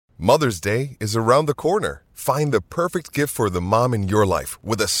Mother's Day is around the corner. Find the perfect gift for the mom in your life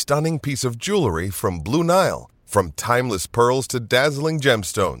with a stunning piece of jewelry from Blue Nile. From timeless pearls to dazzling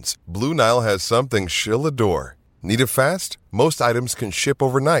gemstones, Blue Nile has something she'll adore. Need it fast? Most items can ship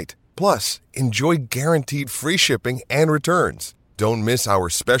overnight. Plus, enjoy guaranteed free shipping and returns. Don't miss our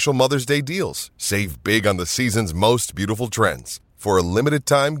special Mother's Day deals. Save big on the season's most beautiful trends. For a limited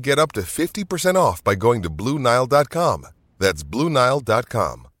time, get up to 50% off by going to BlueNile.com. That's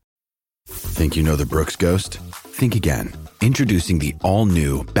BlueNile.com. Think you know the Brooks Ghost? Think again. Introducing the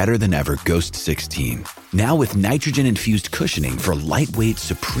all-new, better-than-ever Ghost 16. Now with nitrogen-infused cushioning for lightweight,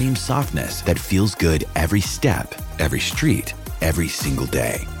 supreme softness that feels good every step, every street, every single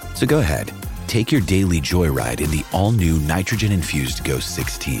day. So go ahead, take your daily joyride in the all-new nitrogen-infused Ghost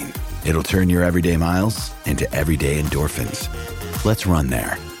 16. It'll turn your everyday miles into everyday endorphins. Let's run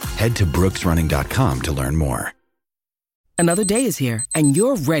there. Head to brooksrunning.com to learn more. Another day is here, and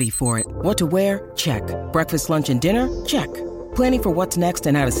you're ready for it. What to wear? Check. Breakfast, lunch, and dinner? Check. Planning for what's next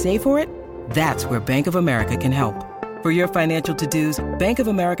and how to save for it? That's where Bank of America can help. For your financial to-dos, Bank of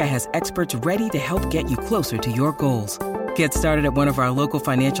America has experts ready to help get you closer to your goals. Get started at one of our local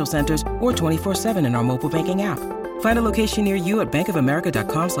financial centers or 24/7 in our mobile banking app. Find a location near you at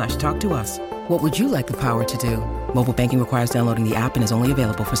bankofamerica.com/talktous. What would you like the power to do? Mobile banking requires downloading the app and is only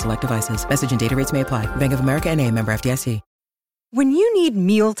available for select devices. Message and data rates may apply. Bank of America N.A., member FDIC. When you need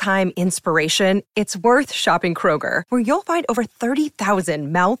mealtime inspiration, it's worth shopping Kroger, where you'll find over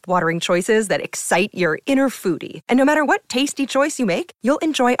 30,000 mouth-watering choices that excite your inner foodie. And no matter what tasty choice you make, you'll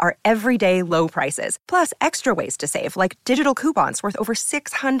enjoy our everyday low prices, plus extra ways to save, like digital coupons worth over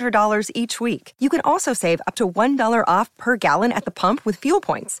 $600 each week. You can also save up to $1 off per gallon at the pump with fuel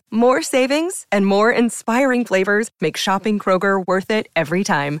points. More savings and more inspiring flavors make shopping Kroger worth it every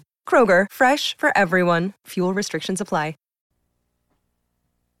time. Kroger, fresh for everyone. Fuel restrictions apply.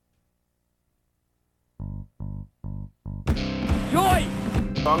 Yoy!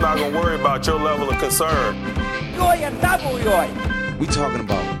 I'm not gonna worry about your level of concern. Yoy and double yoy! We talking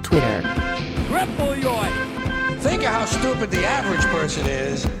about Twitter. Triple yoy! think of how stupid the average person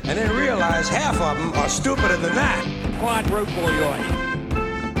is, and then realize half of them are stupider than that. Quadruple yoy!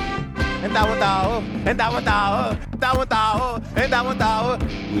 We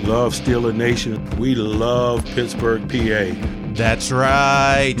love Steeler Nation. We love Pittsburgh, PA. That's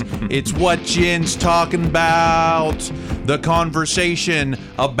right. It's what Jen's talking about. The conversation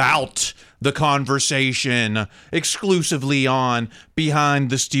about the conversation, exclusively on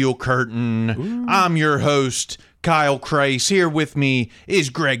Behind the Steel Curtain. Ooh. I'm your host, Kyle Kreis. Here with me is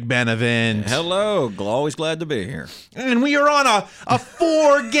Greg Benevent. Hello. Always glad to be here. And we are on a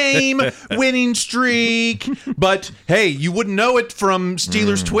 4-game winning streak. But hey, you wouldn't know it from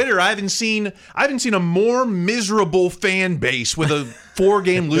Steelers Twitter. I haven't seen a more miserable fan base with a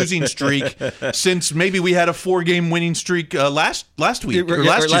 4-game losing streak since maybe we had a 4-game winning streak last week or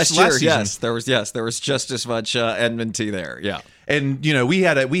last season. Yes, there was just as much enmity there. Yeah. And you know, we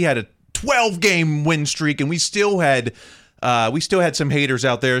had a 12-game win streak, and we still had some haters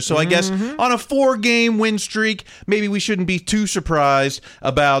out there. So I guess on a 4-game win streak, maybe we shouldn't be too surprised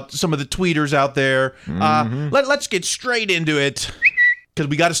about some of the tweeters out there. Let's get straight into it, because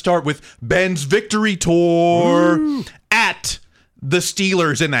we got to start with Ben's victory tour at the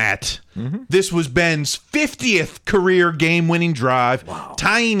Steelers in that. This was Ben's 50th career game-winning drive,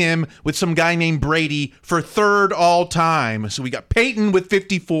 tying him with some guy named Brady for 3rd all-time. So we got Peyton with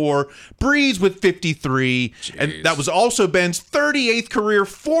 54, Breeze with 53, and that was also Ben's 38th career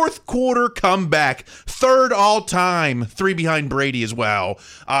 4th quarter comeback, 3rd all-time, 3 behind Brady as well.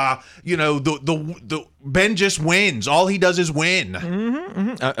 You know, the Ben just wins. All he does is win.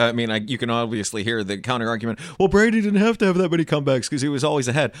 I mean, you can obviously hear the counter-argument, well, Brady didn't have to have that many comebacks because he was always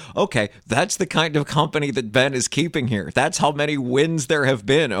ahead. Okay, that's the kind of company that Ben is keeping here. That's how many wins there have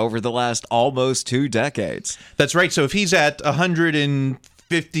been over the last almost 2 decades. That's right. So if he's at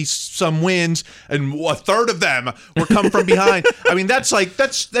 150 some wins and a third of them were come from behind, I mean, that's like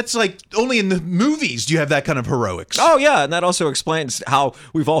only in the movies do you have that kind of heroics. Oh yeah, and that also explains how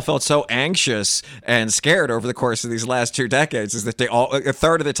we've all felt so anxious and scared over the course of these last 2 decades, is that they all, a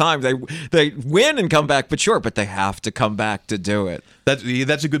third of the time they win and come back, but they have to come back to do it.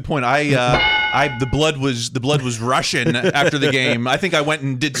 That's a good point. The blood was rushing after the game. I think I went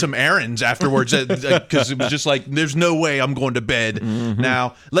and did some errands afterwards because it was just like, there's no way I'm going to bed.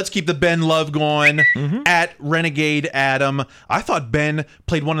 Now, let's keep the Ben love going. At Renegade Adam, I thought Ben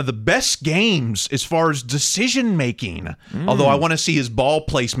played one of the best games as far as decision making. Although I want to see his ball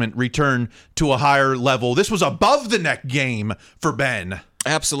placement return to a higher level. This was above the neck game for Ben.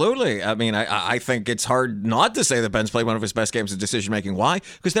 Absolutely. I mean, I think it's hard not to say that Ben's played one of his best games of decision-making. Why?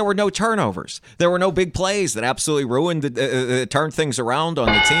 Because there were no turnovers. There were no big plays that absolutely ruined, turned things around on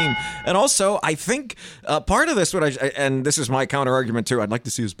the team. And also, I think part of this, and this is my counter-argument too, I'd like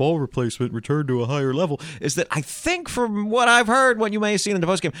to see his ball replacement return to a higher level, is that I think from what I've heard, what you may have seen in the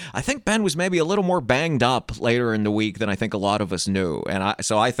postgame, I think Ben was maybe a little more banged up later in the week than I think a lot of us knew. And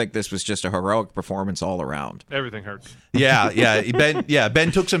so I think this was just a heroic performance all around. Everything hurts. Ben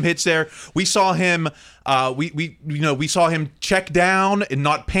took some hits there. We saw him. We saw him check down and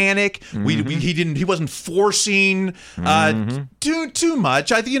not panic. He wasn't forcing too much.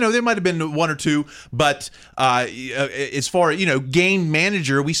 There might have been one or two, but as far game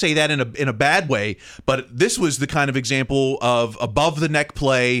manager, we say that in a bad way. But this was the kind of example of above the neck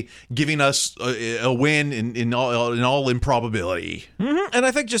play, giving us a win in all improbability. And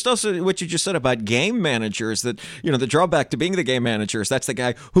I think just also what you just said about game managers, that the drawback to being the game manager is that's the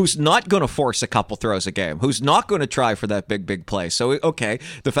guy who's not going to force a couple throws a game, who's not going to try for that big play. So, okay,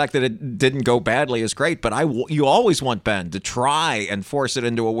 the fact that it didn't go badly is great, but you always want Ben to try and force it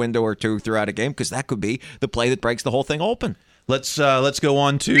into a window or two throughout a game, because that could be the play that breaks the whole thing open. Let's go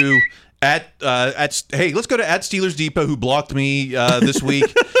on to let's go to @Steelers Depot, who blocked me this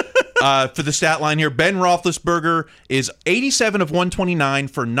week. For the stat line here, Ben Roethlisberger is 87 of 129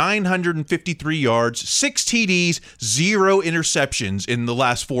 for 953 yards, 6 TDs, 0 interceptions in the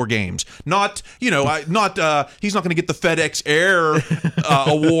last 4 games. He's not going to get the FedEx Air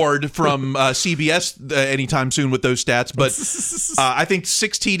award from CBS anytime soon with those stats, but I think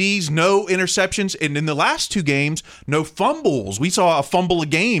 6 TDs, no interceptions, and in the last 2 games, no fumbles. We saw a fumble a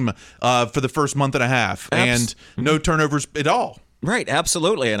game for the first month and a half, and no turnovers at all. Right,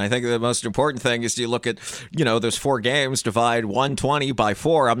 absolutely. And I think the most important thing is you look at, those 4 games, divide 120 by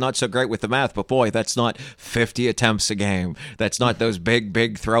 4. I'm not so great with the math, but boy, that's not 50 attempts a game. That's not those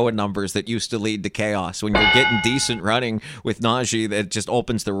big throwing numbers that used to lead to chaos. When you're getting decent running with Najee, that just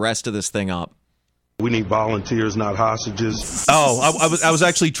opens the rest of this thing up. We need volunteers, not hostages. Oh, I was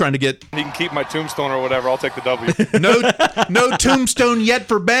actually trying to get... He can keep my tombstone or whatever. I'll take the W. No tombstone yet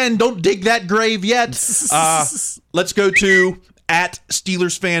for Ben. Don't dig that grave yet. Let's go to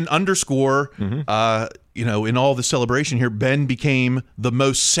 @SteelersFan_. In all the celebration here, Ben became the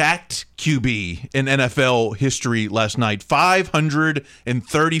most sacked QB in NFL history last night.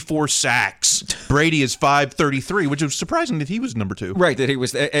 534 sacks. Brady is 533, which was surprising that he was number 2. Right, that he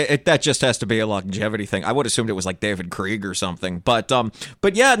was. That just has to be a longevity thing. I would have assumed it was like David Krieg or something. But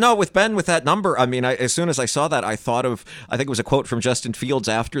yeah, no, with Ben with that number, I mean, as soon as I saw that, I think it was a quote from Justin Fields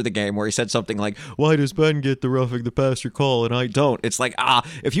after the game where he said something like, "Why does Ben get the roughing the passer call and I don't?" It's like,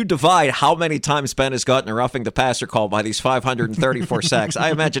 if you divide how many times Ben has gotten a roughing the passer call by these 534 sacks,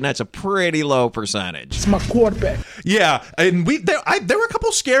 I imagine that's a pretty low percentage. It's my quarterback. Yeah, and there were a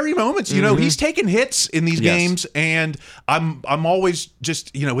couple scary moments. He's taken hits in these games, and I'm always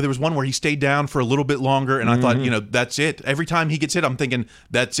just there was one where he stayed down for a little bit longer, and I thought that's it. Every time he gets hit, I'm thinking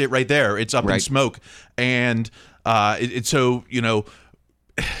that's it right there. It's up in smoke, and so.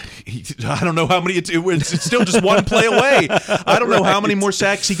 I don't know how many. It's still just one play away. I don't know how many more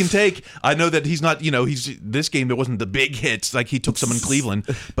sacks he can take. I know that he's not. He's this game. There wasn't the big hits like he took some in Cleveland,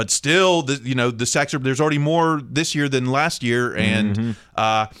 but still, the sacks are. There's already more this year than last year. And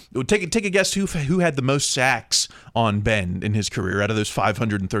take a guess who had the most sacks on Ben in his career out of those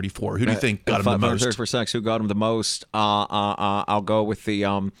 534. Who do you think got him the most? 534 sacks. Who got him the most? I'll go with the.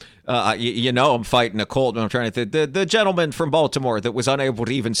 I'm fighting a cold. I'm trying to think. The gentleman from Baltimore that was unable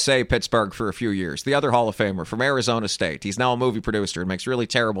to even say Pittsburgh for a few years. The other Hall of Famer from Arizona State. He's now a movie producer and makes really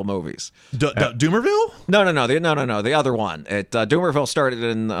terrible movies. Doomerville? No. The other one. Doomerville started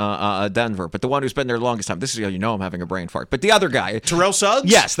in Denver, but the one who's been there the longest time. This is how you know I'm having a brain fart. But the other guy, Terrell Suggs.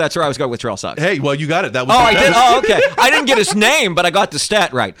 Yes, that's where I was going with Terrell Suggs. Hey, well, you got it. That was. I did. Oh, okay. I didn't get his name, but I got the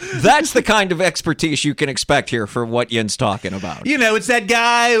stat right. That's the kind of expertise you can expect here for what Yin's talking about. It's that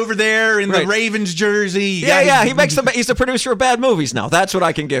guy over there in the Ravens jersey. Yeah. He's a producer of bad movies now. That's what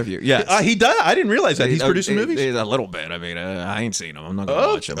I can give you. Yes. He does. I didn't realize that. He's producing movies? A little bit. I mean, I ain't seen him. I'm not going to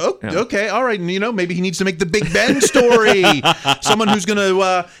watch him. Okay. All right. Maybe he needs to make the Big Ben story. Someone who's going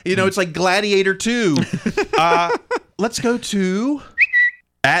to, it's like Gladiator 2. Let's go to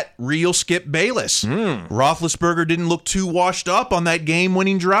 @Real Skip Bayless. Roethlisberger didn't look too washed up on that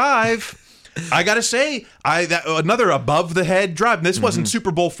game-winning drive. I gotta say, another above the head drive. This wasn't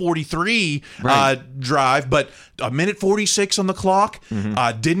Super Bowl 43 drive, but a minute 46 on the clock.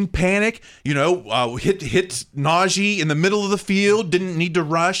 Didn't panic. Hit Najee in the middle of the field. Didn't need to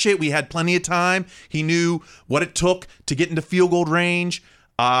rush it. We had plenty of time. He knew what it took to get into field goal range.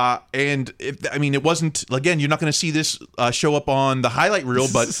 And it wasn't, again, you're not going to see this show up on the highlight reel,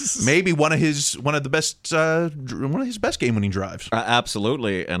 but maybe one of his best game-winning drives.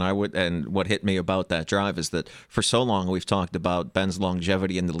 Absolutely, and what hit me about that drive is that for so long we've talked about Ben's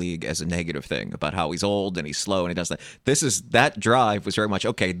longevity in the league as a negative thing, about how he's old and he's slow and he does that. That drive was very much,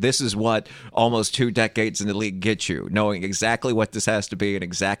 okay, this is what almost 2 decades in the league get you, knowing exactly what this has to be and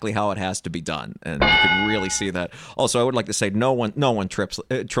exactly how it has to be done, and you can really see that. Also, I would like to say no one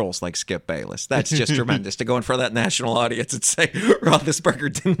trolls like Skip Bayless. That's just tremendous to go in front of that national audience and say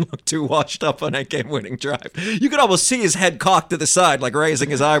Roethlisberger didn't look too washed up on that game-winning drive. You could almost see his head cocked to the side, like raising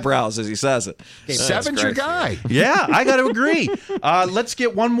his eyebrows as he says it. Seven's your guy. Yeah, I got to agree. Let's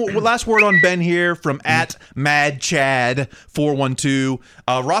get one more last word on Ben here from @MadChad412.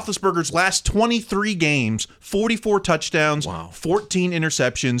 Roethlisberger's last 23 games, 44 touchdowns, 14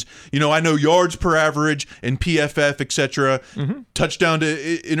 interceptions. I know yards per average and PFF, etc. Touchdown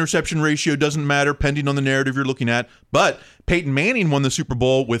to interception ratio doesn't matter, depending on the narrative you're looking at. But Peyton Manning won the Super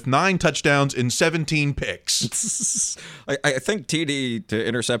Bowl with 9 touchdowns and 17 picks. I think TD to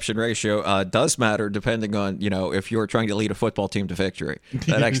interception ratio does matter depending on, if you're trying to lead a football team to victory.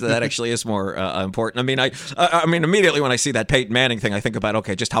 That actually is more important. I mean, immediately when I see that Peyton Manning thing, I think about,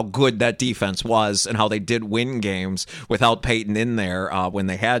 okay, just how good that defense was and how they did win games without Peyton in there when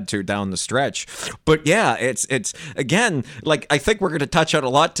they had to down the stretch. But yeah, it's again, like I think we're going to touch on a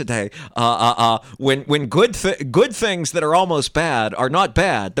lot today. When good things that are almost bad are not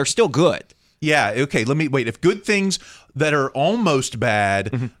bad, they're still good. Yeah, okay, let me wait. If good things that are almost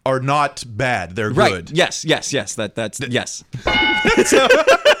bad are not bad, they're right. good. Yes. That's yes.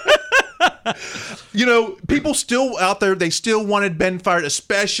 People still out there, they still wanted Ben fired,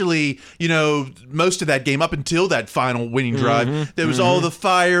 especially, most of that game up until that final winning drive. There was all the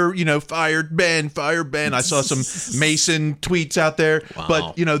fire Ben. I saw some Mason tweets out there. Wow.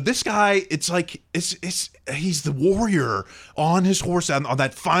 But, this guy, it's like, he's the warrior on his horse on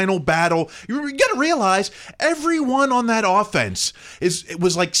that final battle. You got to realize everyone on that offense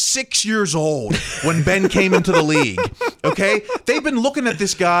was like 6 years old when Ben came into the league. Okay? They've been looking at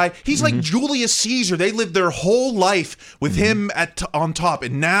this guy. He's like Julius Caesar. They lived their whole life with him on top,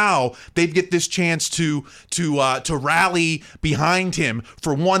 and now they get this chance to rally behind him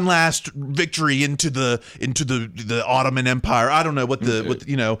for one last victory into the Ottoman Empire. I don't know what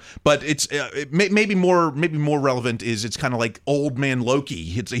but it's maybe more relevant is it's kind of like old man Loki.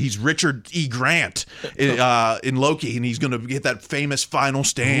 He's Richard E. Grant in Loki, and he's going to get that famous final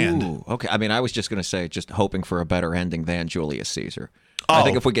stand. Ooh, okay, I was just going to say, just hoping for a better ending than Julius Caesar. I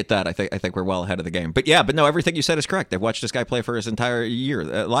think if we get that, I think we're well ahead of the game. But no, everything you said is correct. I've watched this guy play for his entire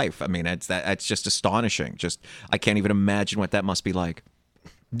life. That's just astonishing. I can't even imagine what that must be like.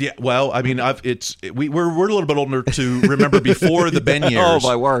 Yeah, well, we're a little bit older to remember before the Ben years. Oh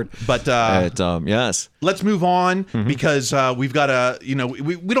my word! But yes, let's move on because we've got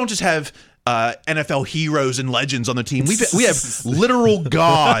we don't just have NFL heroes and legends on the team. We have literal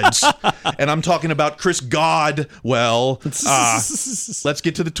gods, and I'm talking about Chris Godwell. Let's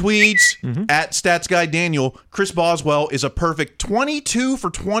get to the tweets. @StatsGuyDaniel. Chris Boswell is a perfect 22 for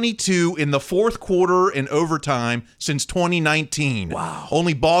 22 in the fourth quarter and overtime since 2019. Wow.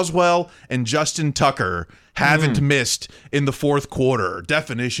 Only Boswell and Justin Tucker haven't missed in the fourth quarter.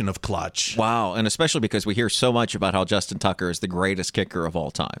 Definition of clutch. Wow, and especially because we hear so much about how Justin Tucker is the greatest kicker of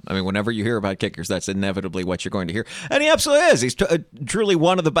all time. Whenever you hear about kickers, that's inevitably what you're going to hear. And he absolutely is. He's truly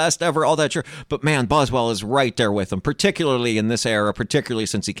one of the best ever, all that. But man, Boswell is right there with him, particularly in this era, particularly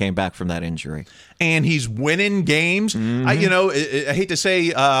since he came back from that injury. And he's winning games. I hate to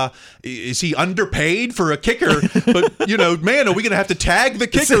say, is he underpaid for a kicker? But, man, are we going to have to tag the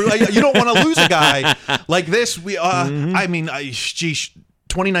kicker? You don't want to lose a guy like this.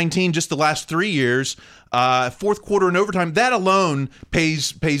 2019, just the last 3 years, fourth quarter and overtime, that alone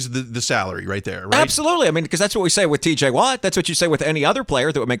pays the salary right there, right? Absolutely. Because that's what we say with TJ Watt. That's what you say with any other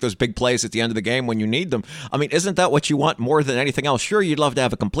player that would make those big plays at the end of the game when you need them. Isn't that what you want more than anything else? Sure, you'd love to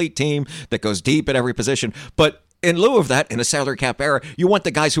have a complete team that goes deep at every position, but in lieu of that, in a salary cap era, you want the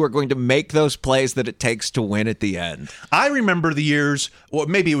guys who are going to make those plays that it takes to win at the end. I remember the years, or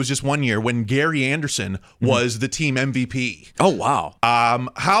maybe it was just 1 year, when Gary Anderson was the team MVP. Oh, wow.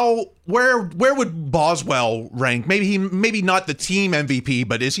 Where would Boswell rank? Maybe not the team MVP,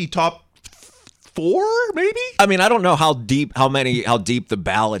 but is he top 4, maybe? I don't know how deep the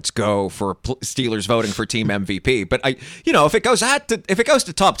ballots go for Steelers voting for team MVP, but if it goes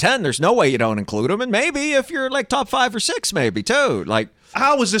to top 10, there's no way you don't include him, and maybe if you're like top 5 or 6, maybe too.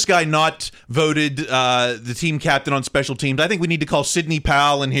 How was this guy not voted the team captain on special teams? I think we need to call Sidney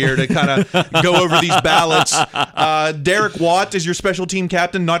Powell in here to kind of go over these ballots. Derek Watt is your special team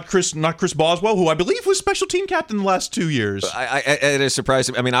captain, not Chris Boswell, who I believe was special team captain the last 2 years. It is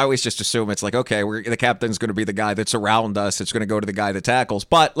surprising. I mean, I always just assume it's like, okay, the captain's going to be the guy that's around us. It's going to go to the guy that tackles.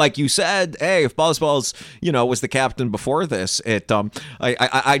 But like you said, hey, if Boswell's, was the captain before this,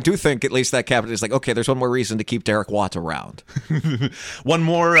 I do think at least that captain is like, okay, there's one more reason to keep Derek Watt around. One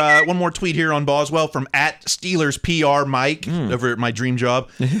more tweet here on Boswell from @SteelersPR Mike over at my dream job.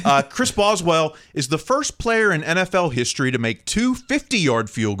 Chris Boswell is the first player in NFL history to make 2 50-yard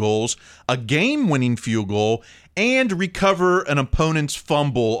field goals, a game-winning field goal, and recover an opponent's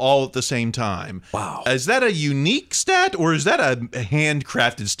fumble all at the same time. Wow. Is that a unique stat, or is that a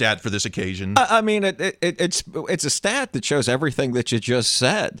handcrafted stat for this occasion? I mean, it's a stat that shows everything that you just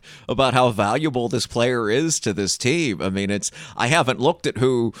said about how valuable this player is to this team. I mean, I haven't looked at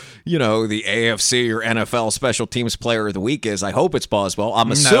who, the AFC or NFL special teams player of the week is. I hope it's Boswell.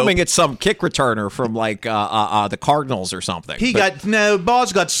 I'm assuming it's some kick returner from like the Cardinals or something.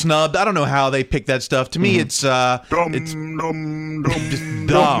 Bos got snubbed. I don't know how they picked that stuff. To me, it's dumb.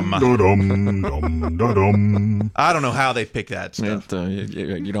 I don't know how they pick that stuff.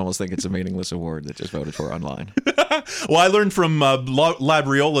 You'd almost think it's a meaningless award that just voted for online. Well, I learned from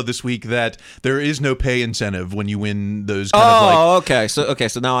Labriola this week that there is no pay incentive when you win those kind of like... okay.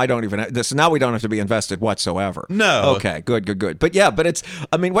 So now I don't even... So now we don't have to be invested whatsoever. No. Okay, good. But yeah, it's...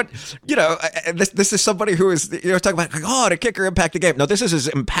 I mean, what... this is somebody who is... talking about, the kicker impact the game. No, this is as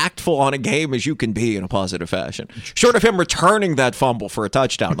impactful on a game as you can be in a positive fashion. Short of him returning that fumble for a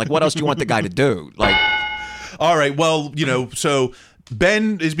touchdown. Like, what else do you want the guy to do? Like... All right, well, so...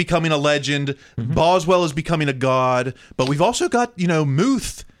 Ben is becoming a legend. Boswell is becoming a god. But we've also got,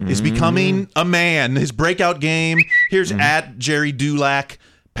 Muth is becoming a man. His breakout game. Here's @Jerry Dulac.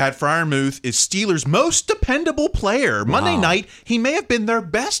 Pat Freiermuth is Steelers' most dependable player. Wow. Monday night, he may have been their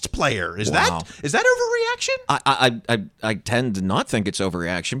best player. Is that overreaction? I tend to not think it's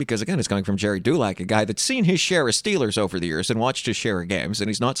overreaction because, again, it's coming from Jerry Dulac, a guy that's seen his share of Steelers over the years and watched his share of games, and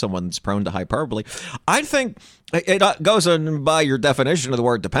he's not someone that's prone to hyperbole. I think it goes on by your definition of the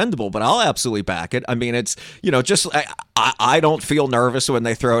word dependable, but I'll absolutely back it. I mean, it's, just I don't feel nervous when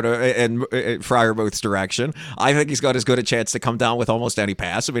they throw it in Freiermuth's direction. I think he's got as good a chance to come down with almost any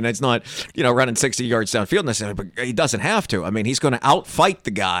pass. I mean, it's not, running 60 yards downfield necessarily, but he doesn't have to. I mean, he's going to outfight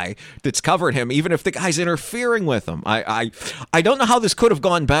the guy that's covered him, even if the guy's interfering with him. I don't know how this could have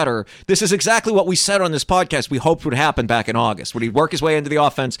gone better. This is exactly what we said on this podcast we hoped would happen back in August. Would he work his way into the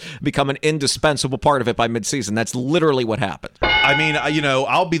offense, become an indispensable part of it by midseason? That's literally what happened. I mean,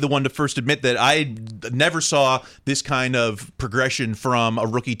 I'll be the one to first admit that I never saw this kind of progression from a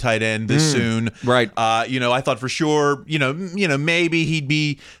rookie tight end this soon. Right. I thought for sure, maybe he'd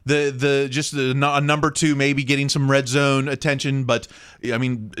be a number 2, maybe getting some red zone attention. But I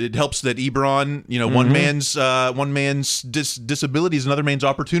mean, it helps that Ebron, one man's disability is another man's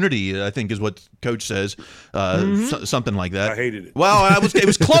opportunity, I think is what Coach says. Something like that. I hated it. Well, it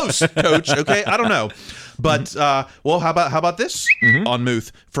was close, Coach. Okay, I don't know. But, how about this on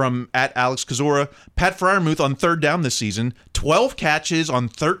Muth from @Alex Kozora? Pat Freiermuth on third down this season, 12 catches on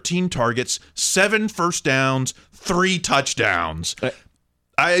 13 targets, 7 first downs, 3 touchdowns.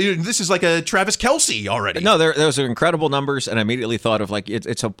 This is like a Travis Kelce already. No, those are incredible numbers, and I immediately thought of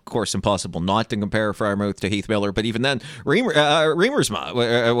it's of course impossible not to compare Freiermuth to Heath Miller, but even then, Remersma,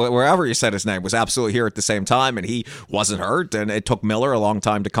 wherever you said his name, was absolutely here at the same time, and he wasn't hurt, and it took Miller a long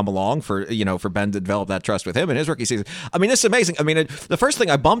time to come along for Ben to develop that trust with him in his rookie season. I mean, this is amazing. I mean, the first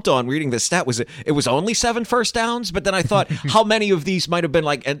thing I bumped on reading this stat was it was only 7 first downs, but then I thought how many of these might have been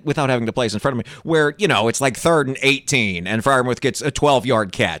like, without having the plays in front of me, where it's like 3rd and 18, and Freiermuth gets a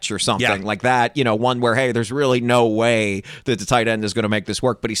 12-yard catch or something like that, one where, hey, there's really no way that the tight end is going to make this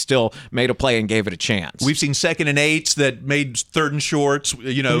work, but he still made a play and gave it a chance. We've seen 2nd and 8s that made 3rd and shorts,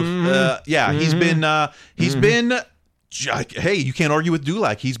 he's been hey, you can't argue with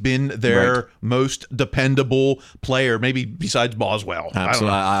Dulac. He's been their most dependable player, maybe besides Boswell.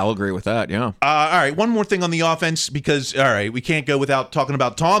 Absolutely. I'll agree with that, yeah. All right, one more thing on the offense, because, all right, we can't go without talking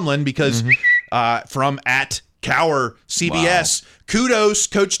about Tomlin, because from @Cower CBS, kudos,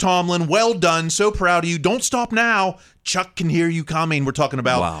 Coach Tomlin. Well done. So proud of you. Don't stop now. Chuck can hear you coming. We're talking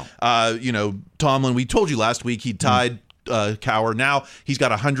about, Tomlin. We told you last week he tied Cower. Now he's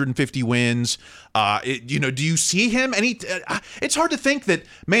got 150 wins. Do you see him? It's hard to think that,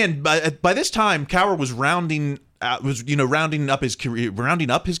 man, by this time, Cower was rounding was rounding up his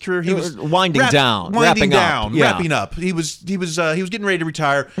career. He was winding down. Wrapping up. He was getting ready to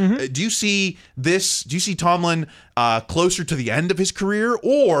retire. Do you see this? Do you see Tomlin closer to the end of his career,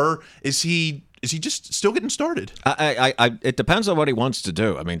 or is he just still getting started? It depends on what he wants to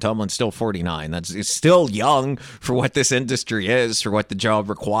do. I mean, Tomlin's still 49. It's still young for what this industry is, for what the job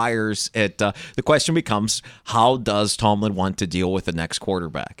requires. The question becomes, how does Tomlin want to deal with the next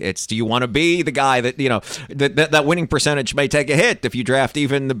quarterback? Do you want to be the guy that, that winning percentage may take a hit if you draft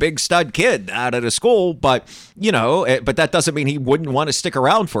even the big stud kid out of the school, but that doesn't mean he wouldn't want to stick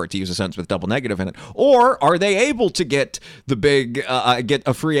around for it, to use a sentence with double negative in it. Or are they able to get the big, get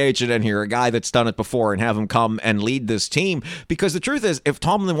a free agent in here, a guy that's done it before, and have him come and lead this team? Because the truth is, if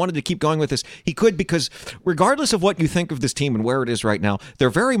Tomlin wanted to keep going with this, he could, because regardless of what you think of this team and where it is right now, they're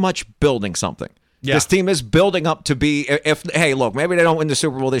very much building something. Yeah. This team is building up to be, hey, look, maybe they don't win the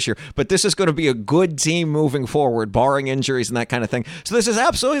Super Bowl this year, but this is going to be a good team moving forward, barring injuries and that kind of thing. So this is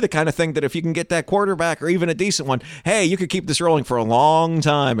absolutely the kind of thing that if you can get that quarterback or even a decent one, hey, you could keep this rolling for a long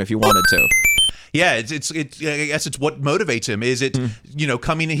time if you wanted to. Yeah, I guess it's what motivates him. Is it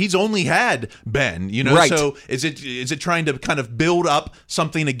coming in? He's only had Ben, right. So is it trying to kind of build up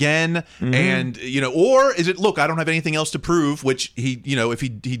something again, and or is it, look, I don't have anything else to prove, which he if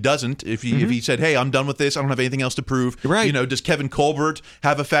he doesn't, if he said, hey, I'm done with this, I don't have anything else to prove, right? Does Kevin Colbert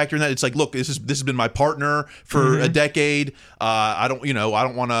have a factor in that? It's like, look, this has been my partner for a decade. I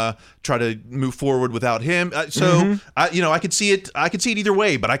don't want to try to move forward without him. I could see it. I could see it either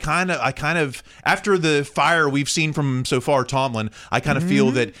way, but I kind of after the fire we've seen from so far, Tomlin, I kind of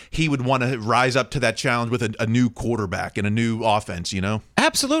feel that he would want to rise up to that challenge with a new quarterback and a new offense.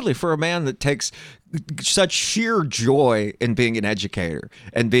 Absolutely, for a man that takes such sheer joy in being an educator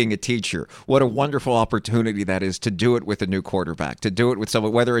and being a teacher. What a wonderful opportunity that is to do it with a new quarterback, to do it with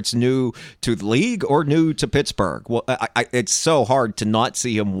someone, whether it's new to the league or new to Pittsburgh. Well, it's so hard to not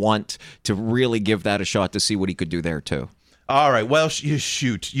see him want to really give that a shot to see what he could do there too. All right. Well,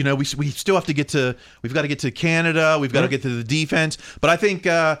 shoot. We still have to get to. We've got to get to Canada. We've got to get to the defense. But I think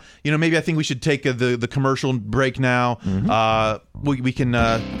maybe I think we should take the commercial break now. We can.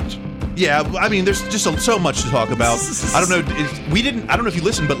 Yeah, I mean, there's just so much to talk about. I don't know. I don't know if you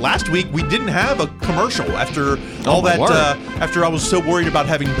listened, but last week we didn't have a commercial after all that. After I was so worried about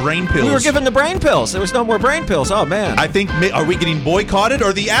having brain pills. We were given the brain pills. There was no more brain pills. Oh man. I think, are we getting boycotted?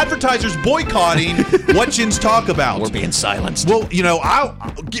 Are the advertisers boycotting what Chin's talk about? We're being silenced. Well,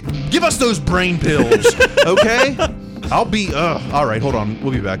 I'll give us those brain pills, okay? I'll be. All right, hold on.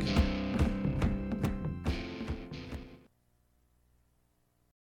 We'll be back.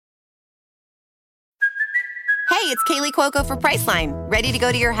 Hey, it's Kaylee Cuoco for Priceline. Ready to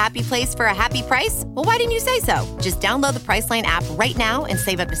go to your happy place for a happy price? Well, why didn't you say so? Just download the Priceline app right now and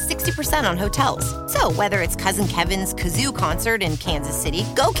save up to 60% on hotels. So whether it's Cousin Kevin's Kazoo Concert in Kansas City,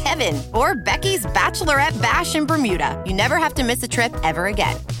 go Kevin, or Becky's Bachelorette Bash in Bermuda, you never have to miss a trip ever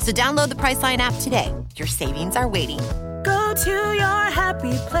again. So download the Priceline app today. Your savings are waiting. Go to your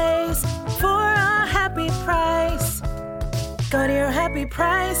happy place for a happy price. Go to your happy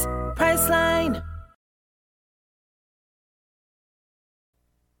price, Priceline.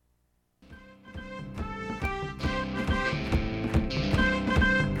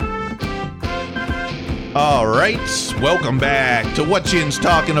 All right, welcome back to What Chin's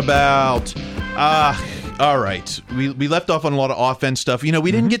talking about. All right, we left off on a lot of offense stuff. We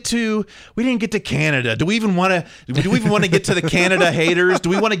didn't get to Canada. Do we even want to get to the Canada haters? Do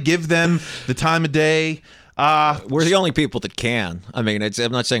we want to give them the time of day? We're the only people that can. I mean,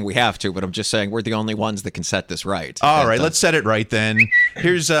 I'm not saying we have to, but I'm just saying we're the only ones that can set this right. All right, let's set it right then.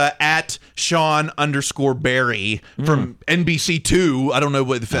 Here's at Sean_Barry from NBC2. I don't know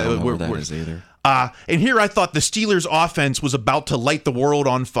what that is either. And here I thought the Steelers' offense was about to light the world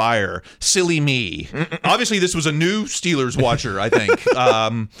on fire. Silly me. Obviously, this was a new Steelers watcher, I think.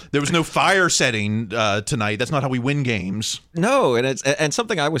 There was no fire setting tonight. That's not how we win games. No, and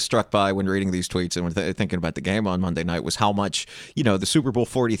something I was struck by when reading these tweets and when thinking about the game on Monday night was how much, the Super Bowl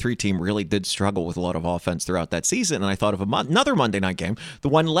 43 team really did struggle with a lot of offense throughout that season. And I thought of another Monday night game, the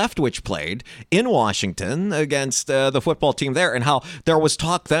one Leftwich played in Washington against the football team there, and how there was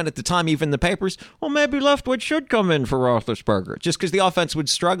talk then at the time, even in the papers, well, maybe Leftwich should come in for Roethlisberger, just because the offense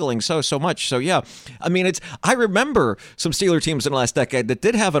was struggling so much. So, yeah, I mean, I remember some Steeler teams in the last decade that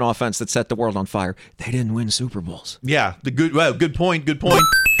did have an offense that set the world on fire. They didn't win Super Bowls. Yeah, good point. They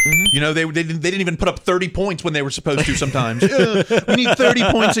didn't even put up 30 points when they were supposed to sometimes. We need 30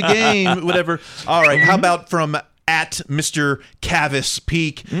 points a game, whatever. All right, how about from at Mr. Cavis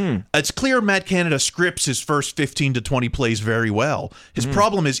Peak. It's clear Matt Canada scripts his first 15 to 20 plays very well. His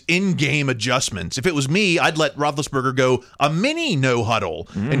problem is in-game adjustments. If it was me, I'd let Roethlisberger go a mini no-huddle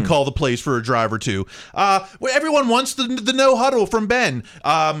and call the plays for a drive or two. Everyone wants the no-huddle from Ben.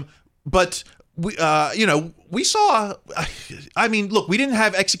 But we saw, I mean, look, we didn't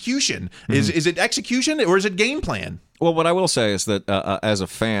have execution. Is it execution or is it game plan? Well, what I will say is that as a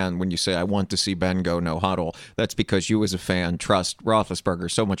fan, when you say, I want to see Ben go no huddle, that's because you as a fan trust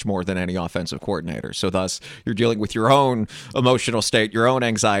Roethlisberger so much more than any offensive coordinator. So thus, you're dealing with your own emotional state, your own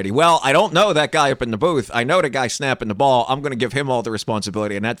anxiety. Well, I don't know that guy up in the booth. I know the guy snapping the ball. I'm going to give him all the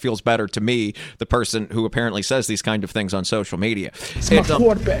responsibility, and that feels better to me, the person who apparently says these kind of things on social media. It's my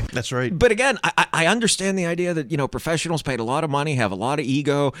quarterback. That's right. But again, I understand the idea that, professionals paid a lot of money, have a lot of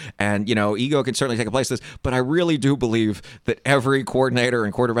ego, and, ego can certainly take a place in this, but I really do believe that every coordinator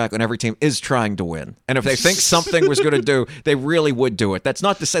and quarterback on every team is trying to win. And if they think something was going to do, they really would do it. That's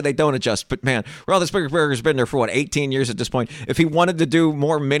not to say they don't adjust, but man, Roethlisberger's been there for 18 years at this point. If he wanted to do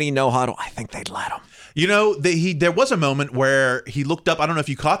more mini no-huddle, I think they'd let him. There was a moment where he looked up. I don't know if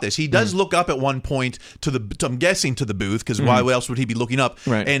you caught this. He does look up at one point I'm guessing to the booth, because why else would he be looking up?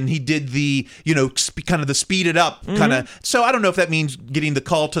 Right. And he did the, kind of the speed it up kind of. So I don't know if that means getting the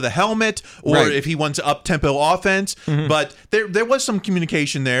call to the helmet or if he wants up-tempo offense. But there was some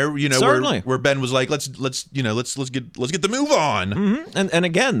communication there, where Ben was like, let's get the move on. And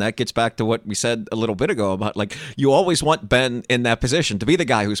again, that gets back to what we said a little bit ago about, like, you always want Ben in that position to be the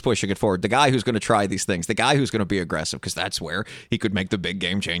guy who's pushing it forward, the guy who's going to try these things, the guy who's going to be aggressive, because that's where he could make the big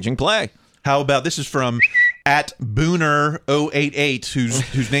game-changing play. How about this is from at Booner088,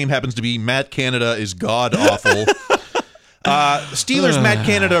 whose name happens to be Matt Canada is god-awful. Steelers Matt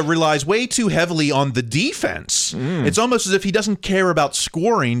Canada relies way too heavily on the defense. It's almost as if he doesn't care about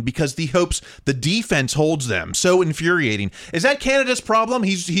scoring because he hopes the defense holds them. So infuriating. Is that Canada's problem?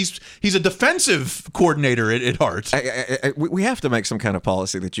 He's a defensive coordinator at heart. We have to make some kind of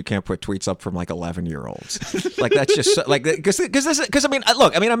policy that you can't put tweets up from like 11-year-olds. Like, that's just like, because I mean,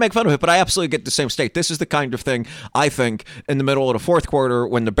 look, I make fun of it, but I absolutely get the same state. This is the kind of thing I think in the middle of the fourth quarter,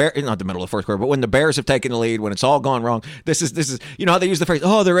 when the Bears, not the middle of the fourth quarter, but when the Bears have taken the lead, when it's all gone wrong. This is how they use the phrase,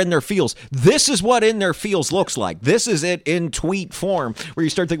 they're in their feels. This is what in their feels looks like. This is it in tweet form, where you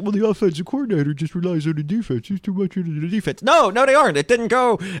start thinking, well, the offensive coordinator just relies on the defense. He's too much into the defense. No, they aren't. It didn't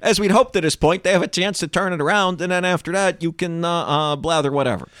go as we'd hoped at this point. They have a chance to turn it around, and then after that, you can blather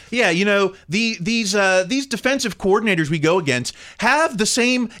whatever. Yeah, these defensive coordinators we go against have the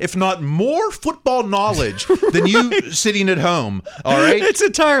same, if not more, football knowledge than you sitting at home. All right, it's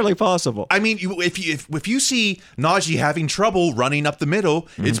entirely possible. I mean, if you see Najee having trouble running up the middle,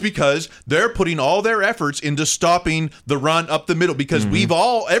 it's because they're putting all their efforts into stopping the run up the middle, because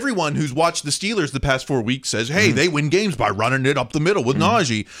everyone who's watched the Steelers the past 4 weeks says, hey, they win games by running it up the middle with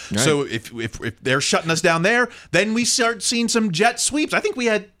Najee. Right. So if they're shutting us down there, then we start seeing some jet sweeps. I think we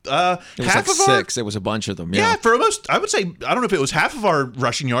had half of six. It was a bunch of them. Yeah, for almost, I would say, I don't know if it was half of our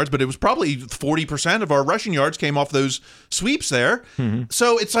rushing yards, but it was probably 40% of our rushing yards came off those sweeps there.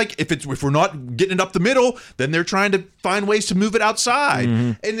 So it's like, if we're not getting it up the middle, then they're trying to find ways to move it outside.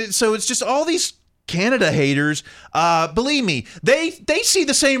 And so it's just all these Canada haters, believe me, they see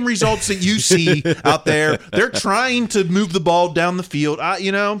the same results that you see out there. They're trying to move the ball down the field.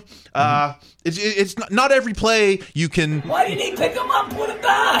 It's not every play you can. Why didn't he pick him up and put him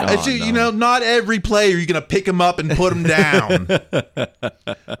down? Not every play are you going to pick him up and put him down.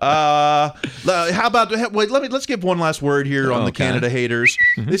 How about? Let's give one last word here on the Canada haters.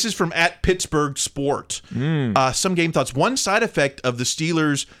 This is from at Pittsburgh Sport. Some game thoughts. One side effect of the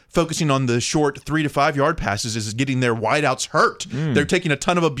Steelers focusing on the short 3 to 5 yard passes is getting their wideouts hurt. They're taking a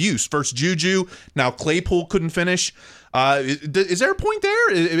ton of abuse. First Juju, now Claypool couldn't finish. Is there a point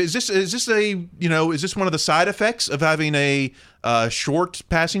there? Is this one of the side effects of having a short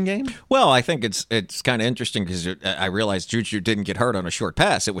passing game? Well, I think it's kind of interesting because I realized Juju didn't get hurt on a short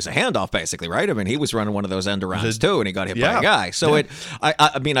pass. It was a handoff, basically, right? I mean, he was running one of those end arounds too, and he got hit by a guy. So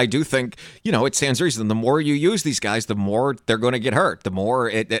I do think it stands to reason. The more you use these guys, the more they're going to get hurt. The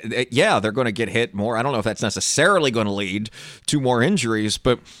more they're going to get hit more. I don't know if that's necessarily going to lead to more injuries,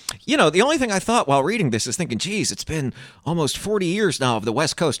 but the only thing I thought while reading this is thinking, geez, it's been almost 40 years now of the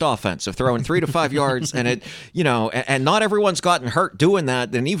West Coast offense of throwing 3 to 5 yards, and and not everyone's got gotten hurt doing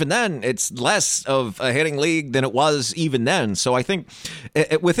that, then even then, it's less of a hitting league than it was even then. So I think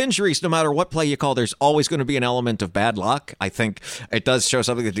with injuries, no matter what play you call, there's always going to be an element of bad luck. I think it does show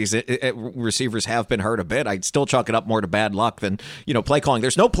something that these receivers have been hurt a bit. I'd still chalk it up more to bad luck than, play calling.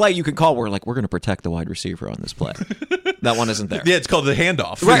 There's no play you can call where we're going to protect the wide receiver on this play. That one isn't there. Yeah, it's called the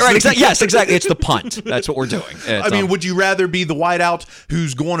handoff. Right. Exactly. Yes, exactly. It's the punt. That's what we're doing. Would you rather be the wideout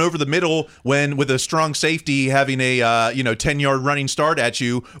who's going over the middle when with a strong safety having a 10-yard running start at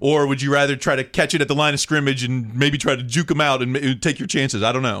you, or would you rather try to catch it at the line of scrimmage and maybe try to juke them out and take your chances?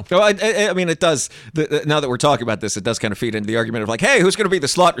 I don't know. Well, I mean, it does. Now that we're talking about this, it does kind of feed into the argument of like, hey, who's going to be the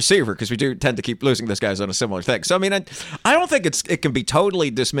slot receiver? Because we do tend to keep losing those guys on a similar thing. So I mean, I don't think it can be totally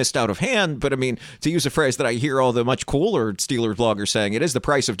dismissed out of hand. But I mean, to use a phrase that I hear all the much cooler Steelers bloggers saying, it is the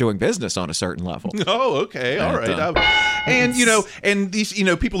price of doing business on a certain level. Oh, okay, all right. And these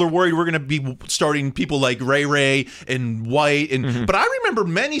people are worried we're going to be starting people like Ray and White, but I remember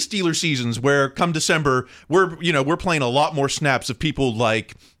many Steelers seasons where come December we're playing a lot more snaps of people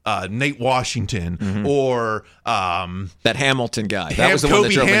like Nate Washington or that Hamilton guy. That was the one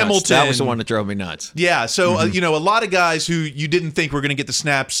that drove me nuts. That was the one that drove me nuts. Yeah, so a lot of guys who you didn't think were going to get the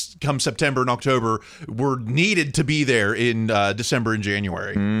snaps come September and October were needed to be there in December and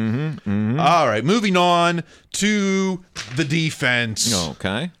January. All right, moving on to the defense.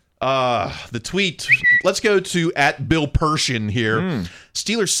 Okay. The tweet. Let's go to @BillPershing here.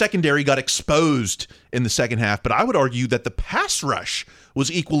 Steelers secondary got exposed in the second half, but I would argue that the pass rush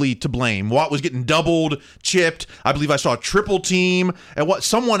was equally to blame. Watt was getting doubled, chipped. I believe I saw a triple team, and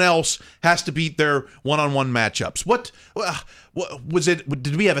someone else has to beat their one-on-one matchups. What was it?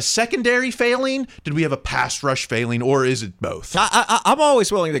 Did we have a secondary failing? Did we have a pass rush failing, or is it both? I'm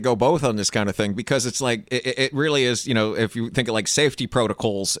always willing to go both on this kind of thing because it's like it really is. If you think of like safety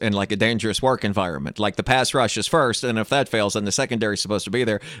protocols in like a dangerous work environment, like the pass rush is first, and if that fails, then the secondary is supposed to be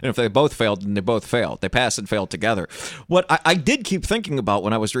there, and if they both failed, then they both failed. They passed and failed together. What I did keep thinking about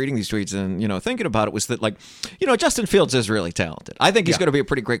when I was reading these tweets and thinking about it was that Justin Fields is really talented. I think he's going to be a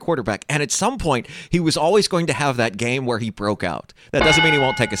pretty great quarterback, and at some point he was always going to have that game where he broke out. That doesn't mean he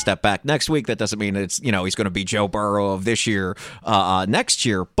won't take a step back next week. That doesn't mean it's he's going to be Joe Burrow of this year next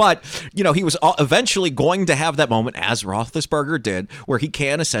year. But he was eventually going to have that moment, as Roethlisberger did, where he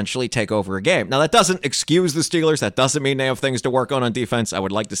can essentially take over a game. Now that doesn't excuse the Steelers. That doesn't mean they have things to work on defense. I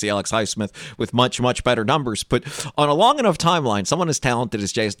would like to see Alex Highsmith with much better numbers. But on a long enough timeline, someone as talented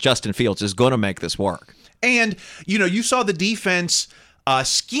as Justin Fields is going to make this work. And you saw the defense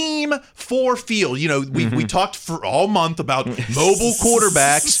scheme for Field. We talked for all month about mobile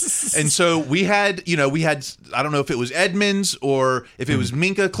quarterbacks, and so we had I don't know if it was Edmonds or if it was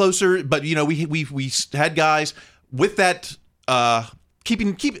Minka closer, but we had guys with that.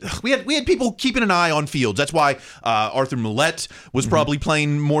 We had people keeping an eye on Fields. That's why Arthur Millette was probably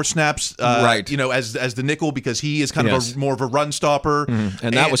playing more snaps, right? As the nickel, because he is kind of more of a run stopper,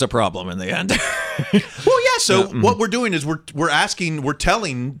 and that was a problem in the end. Well, yeah. So what we're doing is we're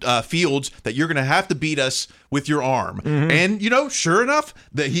telling Fields that you're going to have to beat us with your arm, and sure enough,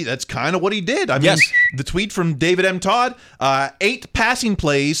 that's kind of what he did. I mean, the tweet from David M. Todd: 8 passing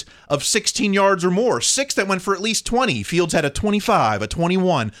plays of 16 yards or more, 6 that went for at least 20. Fields had a 25, a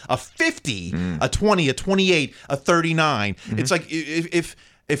 21, a 50, a 20, a 28, a 39. It's like if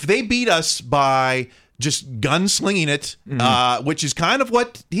they beat us by just gunslinging it, which is kind of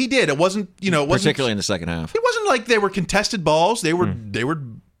what he did. It wasn't, particularly in the second half. It wasn't like they were contested balls. They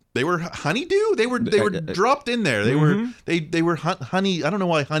were honeydew. They were dropped in there. They were honey. I don't know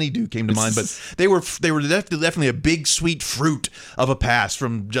why honeydew came to mind, but they were definitely a big sweet fruit of a pass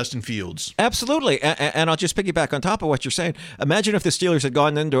from Justin Fields. Absolutely, and I'll just piggyback on top of what you're saying. Imagine if the Steelers had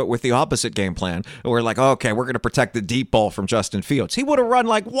gone into it with the opposite game plan. We're like, okay, we're going to protect the deep ball from Justin Fields. He would have run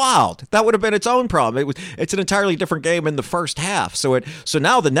like wild. That would have been its own problem. It's an entirely different game in the first half. So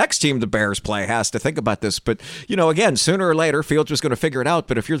now the next team the Bears play has to think about this. But again, sooner or later, Fields was going to figure it out.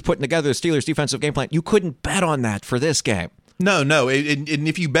 But if you're putting together the Steelers defensive game plan, you couldn't bet on that for this game. No. And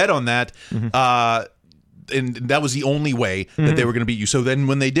if you bet on that, and that was the only way that they were going to beat you. So then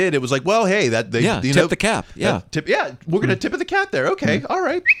when they did, it was like, well, hey, tip the cap. We're going to tip of the cap there. Okay, all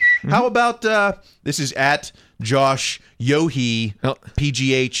right. How about this is at Josh Yohe,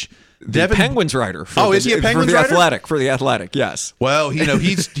 PGH. The Penguins writer. Is he a Penguins writer? For the Athletic, yes. Well,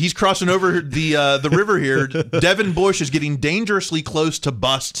 he's crossing over the river here. Devin Bush is getting dangerously close to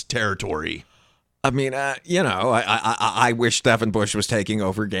bust territory. I mean, I wish Devin Bush was taking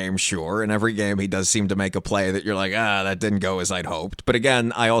over games, sure. And every game he does seem to make a play that you're like, that didn't go as I'd hoped. But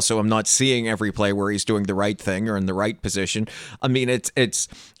again, I also am not seeing every play where he's doing the right thing or in the right position. I mean,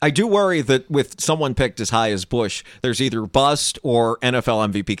 I do worry that with someone picked as high as Bush, there's either bust or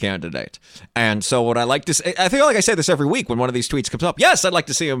NFL MVP candidate. And so what I like to say, I feel like I say this every week when one of these tweets comes up. Yes, I'd like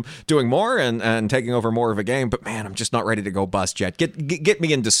to see him doing more and taking over more of a game. But man, I'm just not ready to go bust yet. Get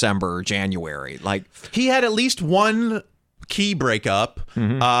me in December or January. Like, he had at least one key breakup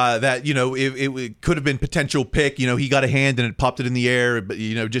that, it could have been potential pick. He got a hand and it popped it in the air, but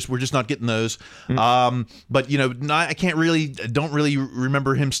we're just not getting those. But I don't really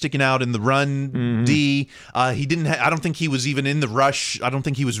remember him sticking out in the run D. He didn't. I don't think he was even in the rush. I don't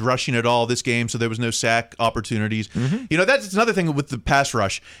think he was rushing at all this game, so there was no sack opportunities. That's another thing with the pass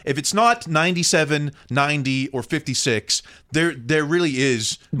rush. If it's not 97, 90, or 56, there really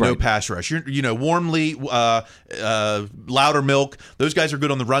is no pass rush. Warmly, Loudermilk, those guys are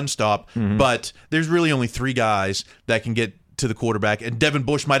good on the run stop, but there's really only 3 guys that can get to the quarterback, and Devin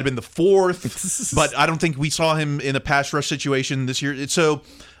Bush might have been the 4th, but I don't think we saw him in a pass rush situation this year. So,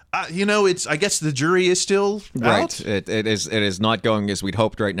 I guess the jury is still out. Right. It is not going as we'd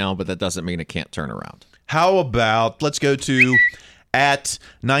hoped right now, but that doesn't mean it can't turn around. How about, let's go to at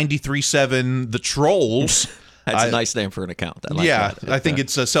 93.7 the Trolls. That's a nice name for an account. I like that. I think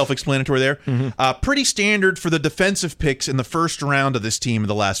it's self-explanatory there. Pretty standard for the defensive picks in the first round of this team in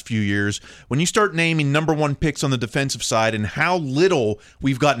the last few years. When you start naming number 1 picks on the defensive side and how little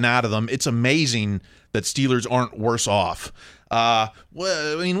we've gotten out of them, it's amazing that Steelers aren't worse off. How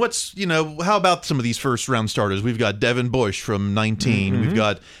about some of these first-round starters? We've got Devin Bush from 19. We've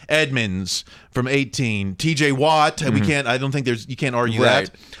got Edmonds from 18. T.J. Watt. I don't think you can't argue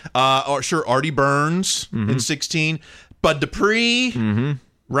that. Artie Burns in 16. Bud Dupree.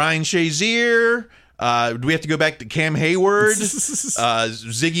 Ryan Shazier. Do we have to go back to Cam Hayward?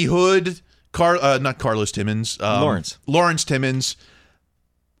 Ziggy Hood. Not Carlos Timmons. Lawrence Timmons.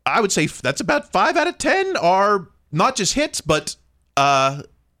 I would say that's about 5 out of 10 are not just hits, but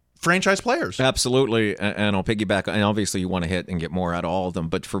franchise players. Absolutely, and I'll piggyback. And obviously, you want to hit and get more out of all of them.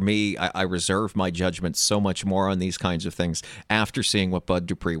 But for me, I reserve my judgment so much more on these kinds of things after seeing what Bud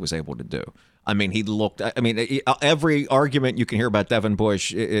Dupree was able to do. I mean, every argument you can hear about Devin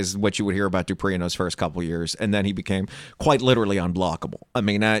Bush is what you would hear about Dupree in those first couple years, and then he became quite literally unblockable. I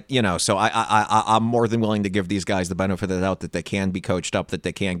mean, so I'm more than willing to give these guys the benefit of the doubt that they can be coached up, that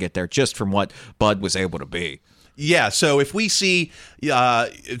they can get there just from what Bud was able to be. Yeah, so if we see,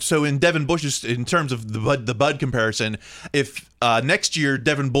 so in Devin Bush's, in terms of the Bud comparison, if next year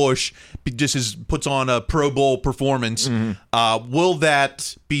Devin Bush just puts on a Pro Bowl performance, will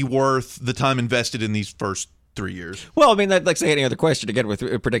that be worth the time invested in these first 3 years? Well, I mean, like say any other question, again, with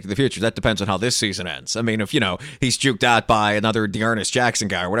predicting the future, that depends on how this season ends. I mean, if, he's juked out by another Dearness Jackson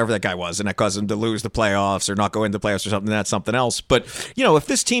guy or whatever that guy was, and that caused him to lose the playoffs or not go into the playoffs or something, that's something else. But, if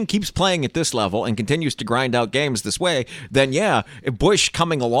this team keeps playing at this level and continues to grind out games this way, then Bush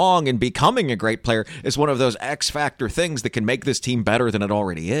coming along and becoming a great player is one of those X factor things that can make this team better than it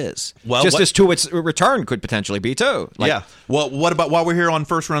already is. Well, just as to its return could potentially be too. Well, what about, while we're here on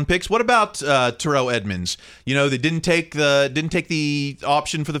first round picks, what about Terrell Edmonds? They didn't take the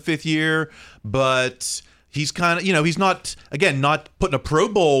option for the 5th year, but he's kind of, he's not putting a Pro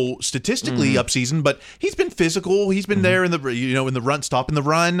Bowl statistically up season, but he's been physical. He's been there in the in the run, stopping the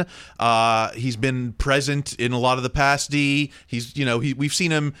run. He's been present in a lot of the pass D.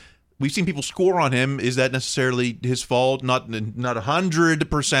 We've seen people score on him. Is that necessarily his fault? Not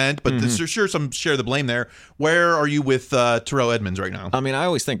 100%, but there's sure some share the blame there. Where are you with Terrell Edmonds right now? I mean, I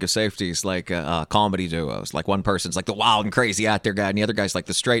always think of safeties like comedy duos. Like one person's like the wild and crazy out there guy, and the other guy's like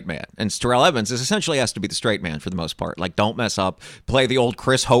the straight man. And Terrell Edmonds essentially has to be the straight man for the most part. Like, don't mess up. Play the old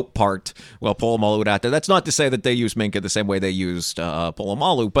Chris Hope part while Polamalu out there. That's not to say that they use Minkah the same way they used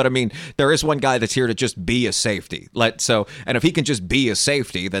Polamalu, but I mean, there is one guy that's here to just be a safety. And if he can just be a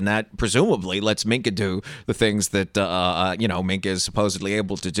safety, then that presumably lets Minkah do the things that Minkah is supposedly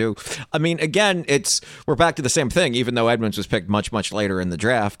able to do. I mean, again, we're back to the same thing. Even though Edmonds was picked much, much later in the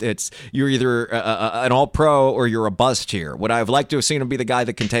draft, you're either an all-pro or you're a bust here. Would I have liked to have seen him be the guy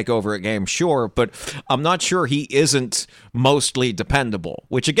that can take over a game? Sure, but I'm not sure he isn't mostly dependable,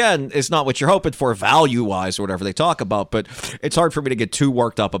 which again is not what you're hoping for value-wise or whatever they talk about, but it's hard for me to get too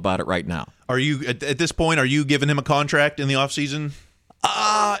worked up about it right now. Are you, at this point, are you giving him a contract in the offseason?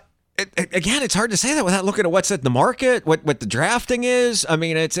 Again, it's hard to say that without looking at what's at the market, what the drafting is. I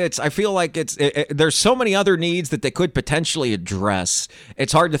mean, I feel like there's so many other needs that they could potentially address.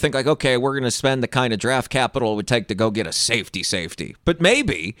 It's hard to think like, okay, we're going to spend the kind of draft capital it would take to go get a safety. But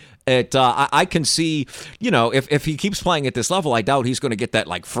maybe I can see, if he keeps playing at this level, I doubt he's going to get that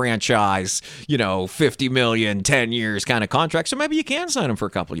like franchise, $50 million, 10 years kind of contract. So maybe you can sign him for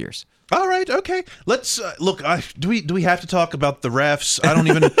a couple years. All right, okay. Let's look. Do we have to talk about the refs? I don't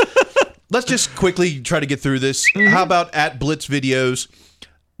even. Let's just quickly try to get through this. How about at Blitz Videos?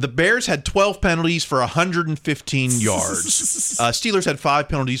 The Bears had 12 penalties for 115 yards. Steelers had 5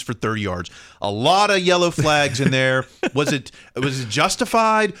 penalties for 30 yards. A lot of yellow flags in there. Was it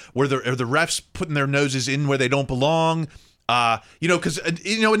justified? Are the refs putting their noses in where they don't belong? Because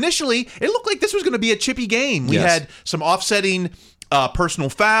initially it looked like this was going to be a chippy game. We had some offsetting personal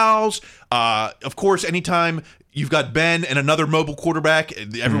fouls. Of course, anytime you've got Ben and another mobile quarterback,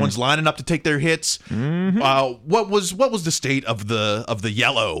 everyone's lining up to take their hits. What was the state of the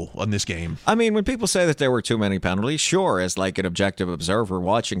yellow on this game? I mean, when people say that there were too many penalties, sure, as like an objective observer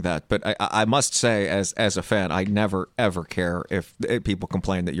watching that, but I must say, as a fan, I never ever care if people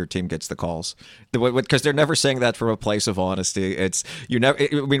complain that your team gets the calls, because they're never saying that from a place of honesty.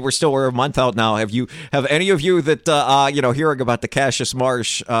 We're a month out now. Have any of you that hearing about the Cassius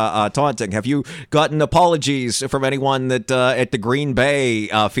Marsh taunting? Have you gotten apologies from anyone that at the Green Bay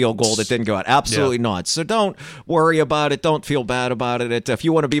field goal that didn't go out? Absolutely not. So don't worry about it. Don't feel bad about it. If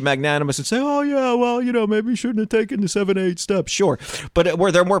you want to be magnanimous and say, oh, yeah, well, maybe you shouldn't have taken the 7-8 steps. Sure. But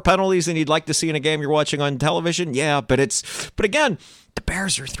were there more penalties than you'd like to see in a game you're watching on television? Yeah, but again, the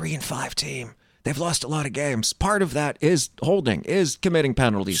Bears are a 3-5 team. They've lost a lot of games. Part of that is holding, is committing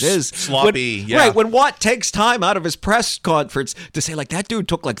penalties, is sloppy. Right, when Watt takes time out of his press conference to say, like, that dude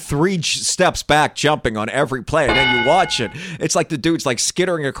took like 3 steps back jumping on every play, and then you watch it. It's like the dude's like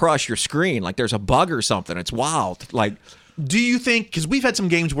skittering across your screen, like there's a bug or something. It's wild. Like, do you think, because we've had some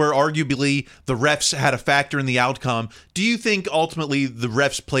games where arguably the refs had a factor in the outcome, do you think ultimately the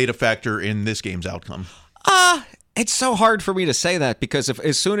refs played a factor in this game's outcome? It's so hard for me to say that, because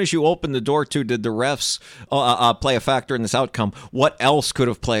as soon as you open the door to did the refs play a factor in this outcome, what else could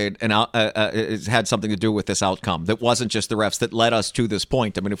have played and had something to do with this outcome that wasn't just the refs that led us to this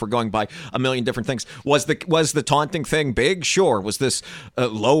point? I mean, if we're going by a million different things, was the taunting thing big? Sure. Was this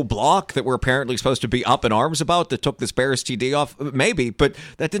low block that we're apparently supposed to be up in arms about that took this Bears TD off? Maybe, but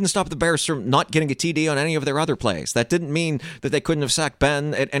that didn't stop the Bears from not getting a TD on any of their other plays. That didn't mean that they couldn't have sacked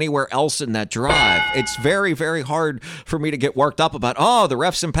Ben at anywhere else in that drive. It's very, very hard for me to get worked up about, the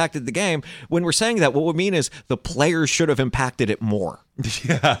refs impacted the game. When we're saying that, what we mean is the players should have impacted it more.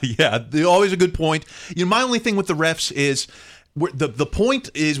 Yeah. Always a good point. My only thing with the refs is the point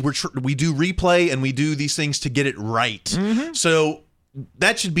is we do replay and we do these things to get it right. So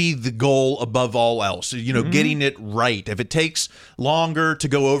that should be the goal above all else, getting it right. If it takes longer to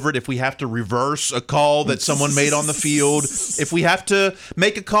go over it, if we have to reverse a call that someone made on the field, if we have to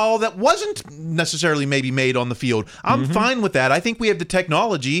make a call that wasn't necessarily maybe made on the field, I'm fine with that. I think we have the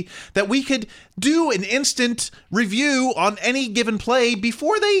technology that we could do an instant review on any given play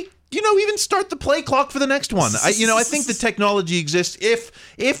before they even start the play clock for the next one. I think the technology exists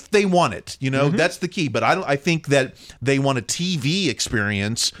if they want it. That's the key. But I think that they want a TV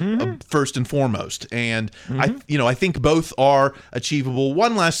experience first and foremost. And I think both are achievable.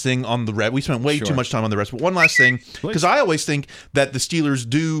 One last thing on the refs. We spent way too much time on the refs, but one last thing, because I always think that the Steelers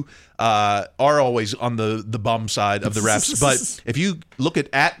are always on the bum side of the refs. But if you look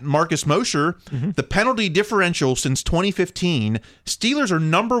at Marcus Mosher, the penalty differential since 2015, Steelers are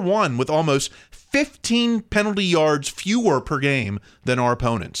number 1 with almost 15 penalty yards fewer per game than our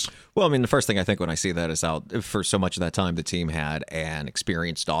opponents. Well, I mean, the first thing I think when I see that is for so much of that time, the team had an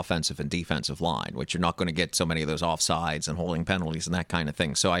experienced offensive and defensive line, which you're not going to get so many of those offsides and holding penalties and that kind of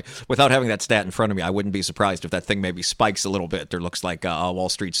thing. So without having that stat in front of me, I wouldn't be surprised if that thing maybe spikes a little bit. There looks like Wall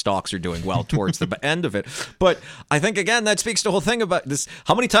Street stocks are doing well towards the end of it. But I think, again, that speaks to the whole thing about this.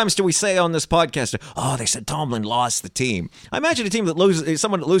 How many times do we say on this podcast, they said Tomlin lost the team? I imagine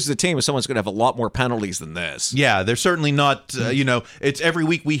someone that loses the team is someone's going to have a lot more penalties than this. Yeah, they're certainly not, it's every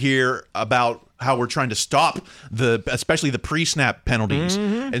week we hear about how we're trying to stop especially the pre-snap penalties.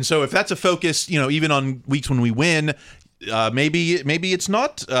 And so if that's a focus, even on weeks when we win, maybe it's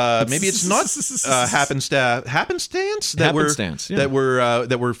not happenstance that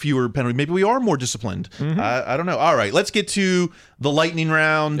we're fewer penalties. Maybe we are more disciplined. I don't know. All right, let's get to the lightning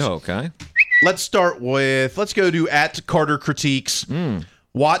round. Okay. Let's go to at Carter Critiques.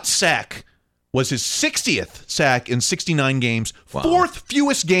 Watt sack. was his 60th sack in 69 games, fourth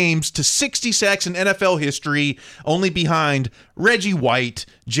fewest games to 60 sacks in NFL history, only behind Reggie White,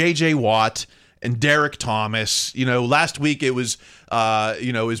 J.J. Watt, and Derek Thomas. Last week it was,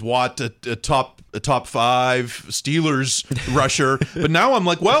 is Watt a top 5 Steelers rusher? But now I'm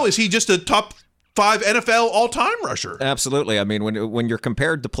like, well, is he just a top 5 NFL all-time rusher? Absolutely. I mean, when you're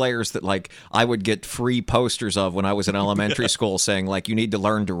compared to players that like I would get free posters of when I was in elementary school saying like you need to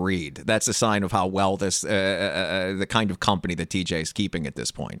learn to read, that's a sign of how well this the kind of company that TJ is keeping at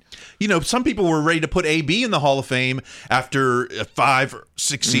this point. Some people were ready to put AB in the Hall of Fame after 5 or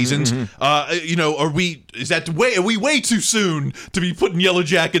 6 seasons. Are we way too soon to be putting Yellow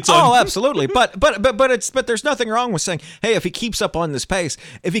Jackets on? Oh, absolutely. But there's nothing wrong with saying, hey, if he keeps up on this pace,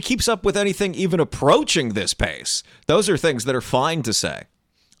 if he keeps up with anything even approaching this pace, those are things that are fine to say.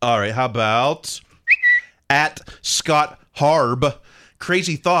 All right, how about at Scott Harb?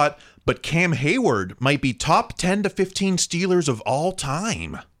 Crazy thought, but Cam Hayward might be top 10 to 15 Steelers of all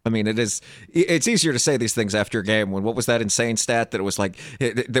time. I mean, it's easier to say these things after a game. What was that insane stat that it was like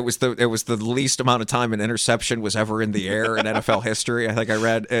it was the least amount of time an interception was ever in the air in NFL history? I think I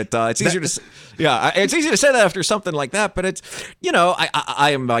read it. It's easier it's easy to say that after something like that, but it's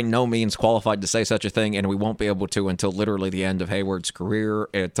I am by no means qualified to say such a thing, and we won't be able to until literally the end of Hayward's career.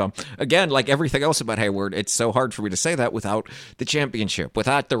 It again, like everything else about Hayward, it's so hard for me to say that without the championship,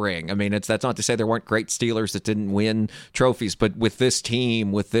 without the ring. I mean, that's not to say there weren't great Steelers that didn't win trophies, but with this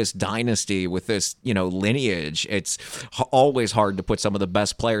team, with this dynasty, with this lineage, it's always hard to put some of the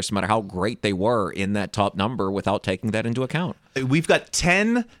best players, no matter how great they were, in that top number without taking that into account. We've got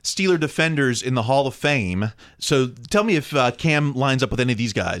 10 Steeler defenders in the Hall of Fame. So tell me if Cam lines up with any of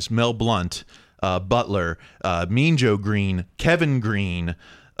these guys: Mel Blount, Butler, Mean Joe Green, Kevin Green,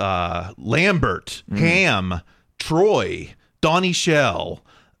 Lambert, Ham, Troy, Donnie Shell,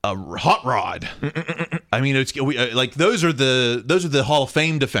 Hot Rod. I mean, it's like those are the Hall of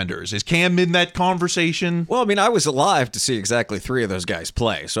Fame defenders. Is Cam in that conversation? Well, I mean, I was alive to see exactly 3 of those guys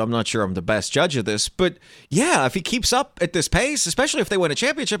play, so I'm not sure I'm the best judge of this. But yeah, if he keeps up at this pace, especially if they win a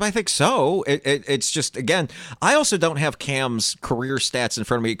championship, I think so. It's just, again, I also don't have Cam's career stats in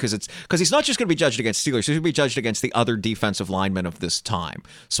front of me because he's not just going to be judged against Steelers. He's going to be judged against the other defensive linemen of this time.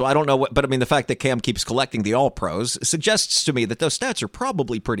 So I don't know but I mean, the fact that Cam keeps collecting the All-Pros suggests to me that those stats are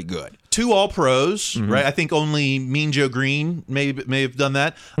probably pretty good. 2 All-Pros, right? I think only Mean Joe Green may have done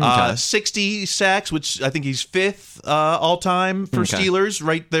that. 60 sacks, which I think he's 5th all-time for Steelers,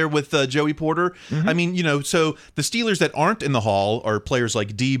 right there with Joey Porter. I mean, so the Steelers that aren't in the Hall are players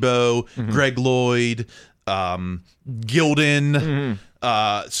like Debo, Greg Lloyd, Gilden.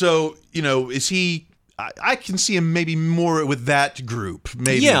 So, is he... I can see him maybe more with that group.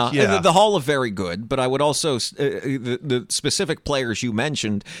 Maybe. Yeah. The Hall of very good, but I would also the specific players you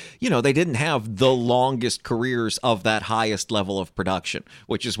mentioned. They didn't have the longest careers of that highest level of production,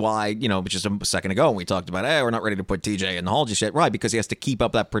 which is why just a second ago when we talked about, we're not ready to put TJ in the Hall just yet, right? Because he has to keep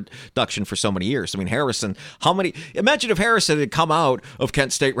up that production for so many years. I mean, Harrison. Imagine if Harrison had come out of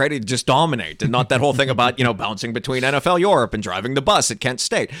Kent State ready to just dominate, and not that whole thing about bouncing between NFL Europe and driving the bus at Kent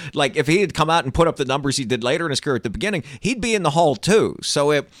State. Like if he had come out and put up the numbers he did later in his career at the beginning, he'd be in the Hall too.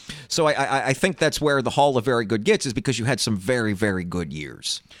 So I think that's where the Hall of very good gets, is because you had some very, very good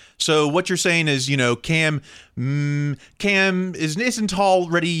years. So what you're saying is, Cam isn't Hall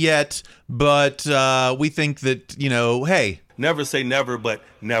ready yet, but we think that, hey. Never say never, but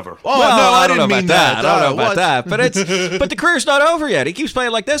never. Oh, well, no, I didn't mean that. I don't know about that. But the career's not over yet. He keeps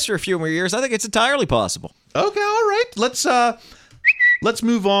playing like this for a few more years. I think it's entirely possible. Okay, all right. Let's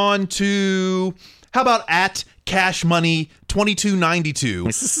move on to, how about at Cash Money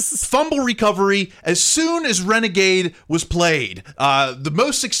 2292? Fumble recovery as soon as Renegade was played. The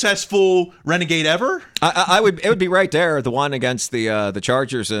most successful Renegade ever? It would be right there, the one against the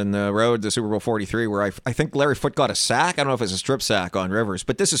Chargers in the road to Super Bowl 43, where I think Larry Foote got a sack. I don't know if it's a strip sack on Rivers,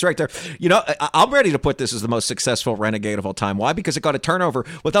 but this is right there. I'm ready to put this as the most successful Renegade of all time. Why? Because it got a turnover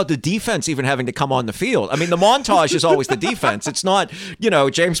without the defense even having to come on the field. I mean, the montage is always the defense. It's not,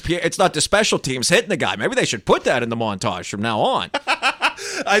 James Pierre. It's not the special teams hitting the guy. Maybe they should put that in the montage from now on.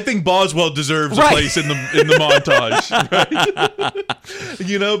 I think Boswell deserves a place in the montage,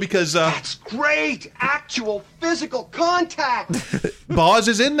 right? Because that's great, actual physical contact. Boz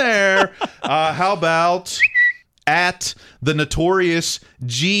is in there. How about at the notorious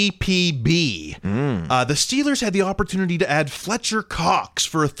GPB. The Steelers had the opportunity to add Fletcher Cox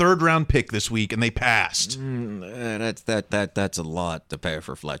for a third-round pick this week, and they passed. That's a lot to pay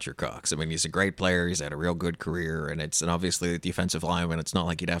for Fletcher Cox. I mean, he's a great player. He's had a real good career, and obviously a defensive lineman. It's not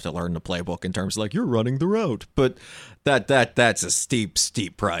like you'd have to learn the playbook in terms of like you're running the route, but that's a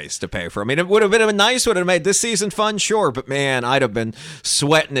steep price to pay for. I mean, it would have been nice, would have made this season fun, sure, but man, I'd have been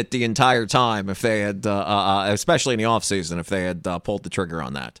sweating it the entire time if they had, especially in the offseason, if they had pulled the trigger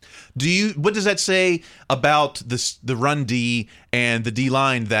on that. What does that say about the run D and the D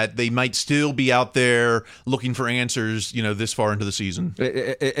line that they might still be out there looking for answers, this far into the season?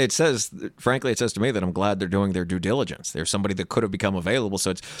 It says to me that I'm glad they're doing their due diligence. There's somebody that could have become available.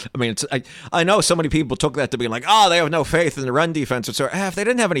 So I know so many people took that to be like, they have no faith in the run defense. So if they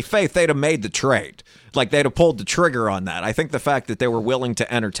didn't have any faith, they'd have made the trade. Like they'd have pulled the trigger on that. I think the fact that they were willing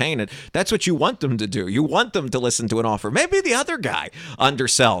to entertain it, that's what you want them to do. You want them to listen to an offer. Maybe the other guy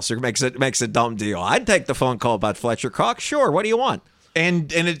undersells or makes a dumb deal. I'd take the phone call about Fletcher Cox. Sure. What do you want?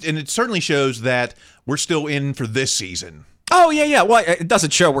 And it certainly shows that we're still in for this season. Oh yeah. Well, it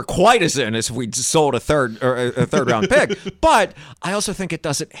doesn't show we're quite as in as if we sold a third round pick, but I also think it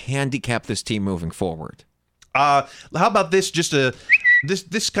doesn't handicap this team moving forward. How about this?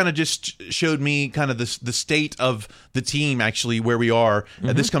 This kind of just showed me kind of the state of the team, actually, where we are.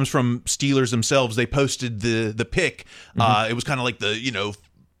 Mm-hmm. This comes from Steelers themselves. They posted the pick. It was kind of like the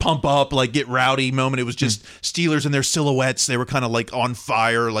pump up, like get rowdy moment. It was just Steelers and their silhouettes. They were kind of like on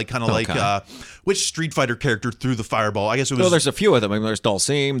fire, like kind of like which Street Fighter character threw the fireball? I guess it was. Well, there's a few of them. I mean, there's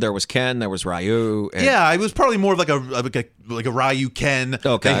Dhalsim, there was Ken, there was Ryu. Yeah, it was probably more of like a Ryu Ken.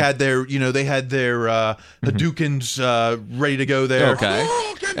 Okay. They had their Hadoukens ready to go there. Okay.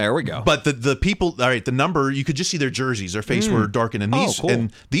 There we go. But the people, all right, the number, you could just see their jerseys. Their face were darkened, and these cool.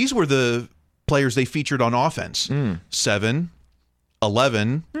 and these were the players they featured on offense. 7,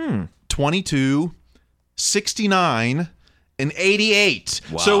 11, 22, 69, and 88.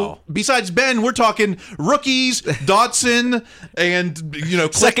 Wow. So besides Ben, we're talking rookies, Dotson,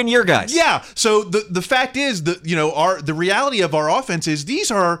 and second-year guys. Yeah. So the fact is that the reality of our offense is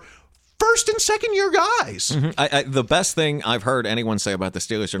these are first and second year guys. Mm-hmm. The best thing I've heard anyone say about the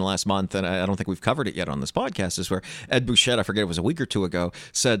Steelers in the last month, and I don't think we've covered it yet on this podcast, is where Ed Bouchette, I forget it was a week or two ago,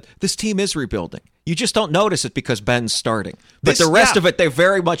 said this team is rebuilding. You just don't notice it because Ben's starting. But the rest of it, they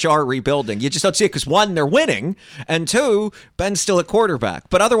very much are rebuilding. You just don't see it because, one, they're winning, and two, Ben's still at quarterback.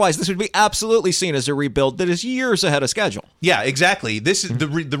 But otherwise, this would be absolutely seen as a rebuild that is years ahead of schedule. Yeah, exactly. This is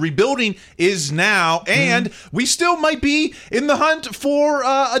the rebuilding is now, and we still might be in the hunt for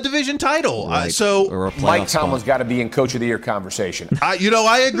a division title. Right. Mike Tomlin's got to be in Coach of the Year conversation. I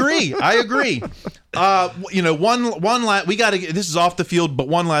agree. We got to get, this is off the field, but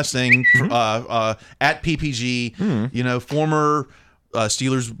one last thing, at PPG, former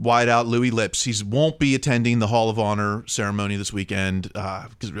Steelers wideout Louis Lips, he won't be attending the Hall of Honor ceremony this weekend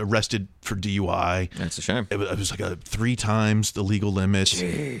because arrested for DUI. That's a shame. It was like 3 times the legal limit.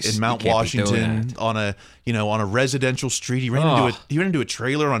 Jeez, in Mount Washington on a residential street. He ran into a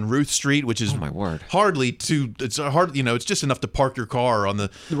trailer on Ruth Street, which is it's just enough to park your car on the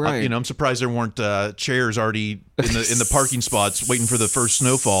right. I'm surprised there weren't chairs already in the parking spots waiting for the first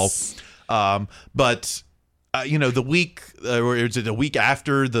snowfall. The week, or is it a week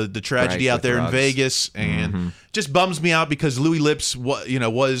after the tragedy out there in Vegas, and just bums me out because Louis Lips,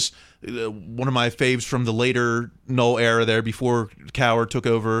 was one of my faves from the later Null era there before Cowher took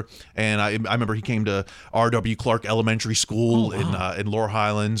over, and I remember he came to R.W. Clark Elementary School in Laurel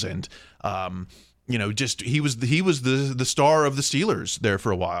Highlands, and he was the star of the Steelers there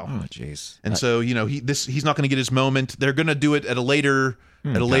for a while. Oh, jeez. And so he's not going to get his moment. They're going to do it at a later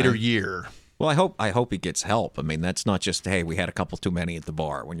year. Well, I hope he gets help. I mean, that's not just, hey, we had a couple too many at the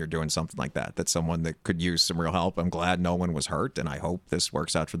bar when you're doing something like that. That's someone that could use some real help. I'm glad no one was hurt, and I hope this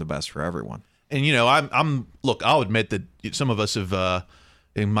works out for the best for everyone. And, I'll admit that some of us have,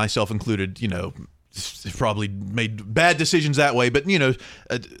 and myself included, probably made bad decisions that way, but,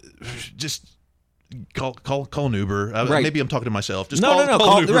 just call an Uber. Right. Maybe I'm talking to myself. Just call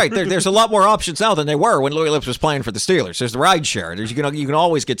an Uber. Right. There's a lot more options now than they were when Louis Lips was playing for the Steelers. There's the ride share. You can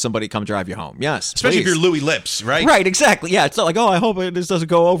always get somebody to come drive you home. Yes. Especially please. if you're Louis Lips, right? Right, exactly. Yeah, it's not like, I hope this doesn't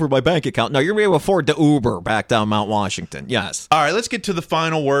go over my bank account. No, you're going to be able to afford the Uber back down Mount Washington. Yes. All right, let's get to the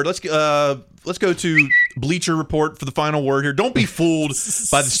final word. Let's let's go to Bleacher Report for the final word here. Don't be fooled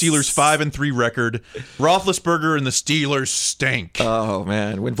by the Steelers' 5-3 record. Roethlisberger and the Steelers stink. Oh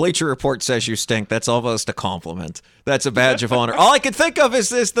man, when Bleacher Report says you stink, that's almost a compliment. That's a badge of honor. All I can think of is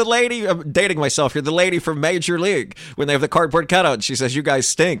the lady, I'm dating myself here, the lady from Major League, when they have the cardboard cutout and she says, you guys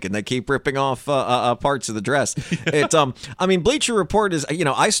stink, and they keep ripping off parts of the dress. I mean, Bleacher Report is,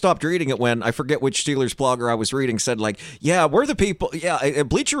 I stopped reading it when, I forget which Steelers blogger I was reading, said like, yeah, we're the people,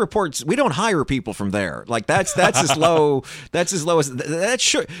 Bleacher Reports, we don't hire people from there. Like that's as low, that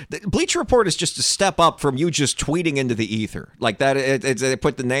should, Bleacher Report is just a step up from you just tweeting into the ether. Like that, they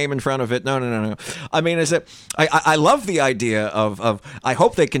put the name in front of it. No. I mean, I love the idea of I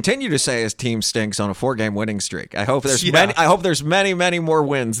hope they continue to say his team stinks on a 4-game winning streak. I hope there's many more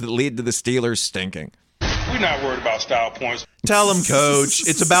wins that lead to the Steelers stinking. We're not worried about style points. Tell him, Coach.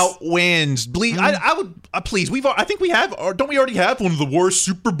 It's about wins. I would please. I think we have. Or don't we already have one of the worst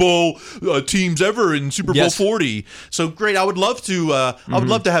Super Bowl teams ever in Super Bowl 40? So great. I would love to. I would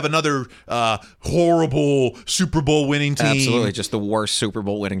love to have another horrible Super Bowl winning team. Absolutely, just the worst Super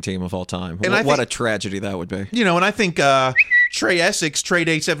Bowl winning team of all time. And what a tragedy that would be. And I think Trey Essex, Trey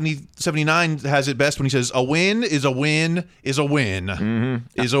Day 79 has it best when he says, "A win is a win is a win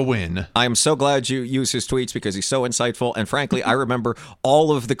is a win." I am so glad you use his tweets because he's so insightful, and frankly, I remember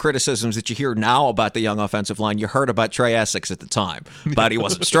all of the criticisms that you hear now about the young offensive line. You heard about Trey Essex at the time, but he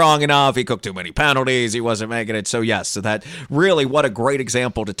wasn't strong enough. He cooked too many penalties. He wasn't making it. So yes, so that really, what a great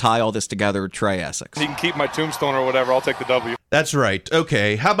example to tie all this together. Trey Essex. He can keep my tombstone or whatever. I'll take the W. That's right.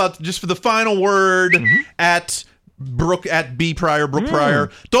 Okay. How about just for the final word at Brooke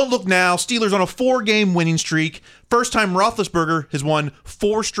Pryor. Don't look now. Steelers on a 4-game winning streak. First time Roethlisberger has won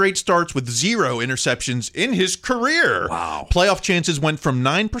 4 straight starts with 0 interceptions in his career. Wow. Playoff chances went from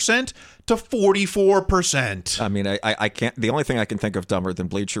 9% to 44%. I mean, I can't. The only thing I can think of dumber than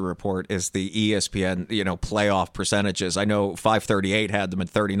Bleacher Report is the ESPN, playoff percentages. I know 538 had them at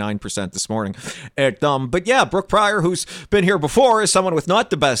 39% this morning. But yeah, Brooke Pryor, who's been here before, is someone with not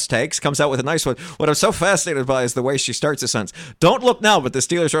the best takes, comes out with a nice one. What I'm so fascinated by is the way she starts a sentence. Don't look now, but the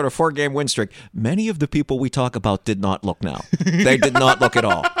Steelers are on a 4-game win streak. Many of the people we talk about did not look now. They did not look at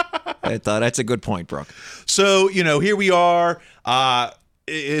all. That's a good point, Brooke. So, here we are.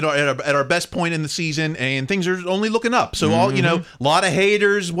 At our best point in the season, and things are only looking up. So a lot of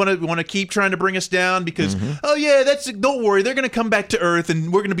haters want to keep trying to bring us down because don't worry, they're going to come back to earth,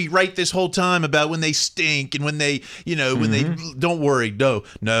 and we're going to be right this whole time about when they stink and when they when they don't worry.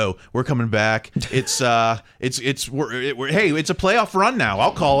 No, we're coming back. It's a playoff run now.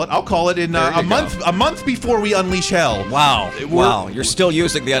 I'll call it in a month before we unleash hell. Wow, you're still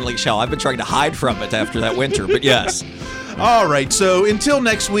using the unleash hell. I've been trying to hide from it after that winter, but yes. All right, so until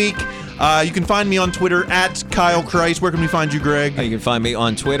next week, you can find me on Twitter at Kyle Kreis. Where can we find you, Greg? You can find me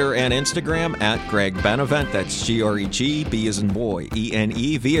on Twitter and Instagram at Greg Benevent. That's Greg, B as in boy,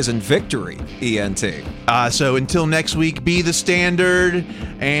 E-N-E, V as in victory, E-N-T. So until next week, be the standard,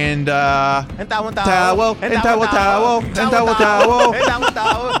 and towel.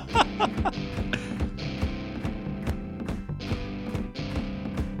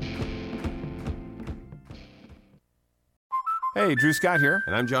 Hey, Drew Scott here,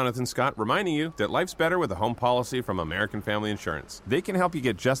 and I'm Jonathan Scott, reminding you that life's better with a home policy from American Family Insurance. They can help you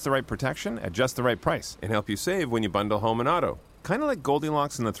get just the right protection at just the right price and help you save when you bundle home and auto. Kind of like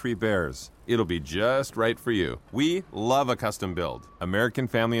Goldilocks and the Three Bears. It'll be just right for you. We love a custom build. American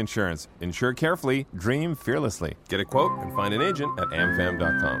Family Insurance. Insure carefully, dream fearlessly. Get a quote and find an agent at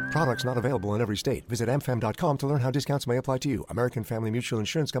amfam.com. Products not available in every state. Visit amfam.com to learn how discounts may apply to you. American Family Mutual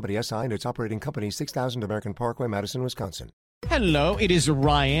Insurance Company, SI, and its operating company, 6000 American Parkway, Madison, Wisconsin. Hello, it is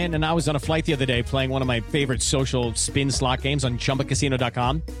Ryan, and I was on a flight the other day playing one of my favorite social spin slot games on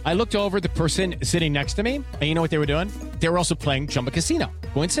ChumbaCasino.com. I looked over at the person sitting next to me, and you know what they were doing? They were also playing Chumba Casino.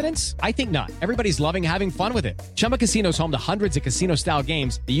 Coincidence? I think not. Everybody's loving having fun with it. Chumba Casino is home to hundreds of casino-style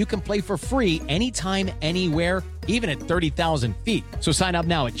games that you can play for free anytime, anywhere, even at 30,000 feet. So sign up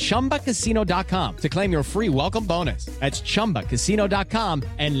now at ChumbaCasino.com to claim your free welcome bonus. That's ChumbaCasino.com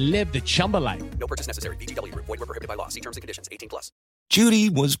and live the Chumba life. No purchase necessary. VGW. Void were prohibited by law. See terms and conditions. 18+. Judy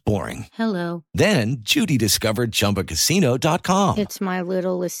was boring. Hello. Then Judy discovered ChumbaCasino.com. It's my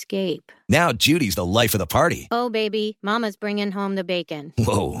little escape. Now Judy's the life of the party. Oh, baby, mama's bringing home the bacon.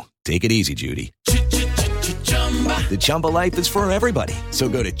 Whoa, take it easy, Judy. The Chumba life is for everybody. So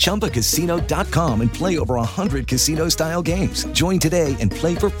go to ChumbaCasino.com and play over 100 casino-style games. Join today and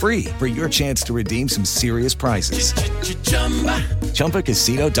play for free for your chance to redeem some serious prizes.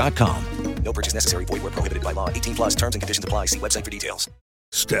 ChumbaCasino.com. No purchase necessary. Void where prohibited by law. 18+. Terms and conditions apply. See website for details.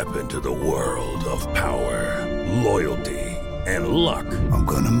 Step into the world of power, loyalty, and luck. I'm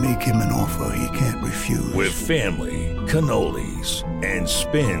gonna make him an offer he can't refuse. With family, cannolis, and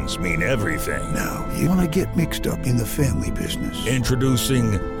spins mean everything. Now, you wanna get mixed up in the family business.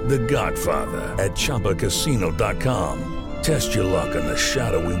 Introducing The Godfather at ChumbaCasino.com. Test your luck in the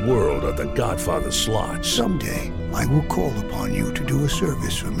shadowy world of The Godfather slot. Someday, I will call upon you to do a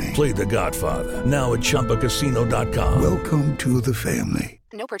service for me. Play The Godfather, now at ChumbaCasino.com. Welcome to the family.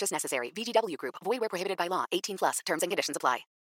 No purchase necessary. VGW Group. Void where prohibited by law. 18+. Terms and conditions apply.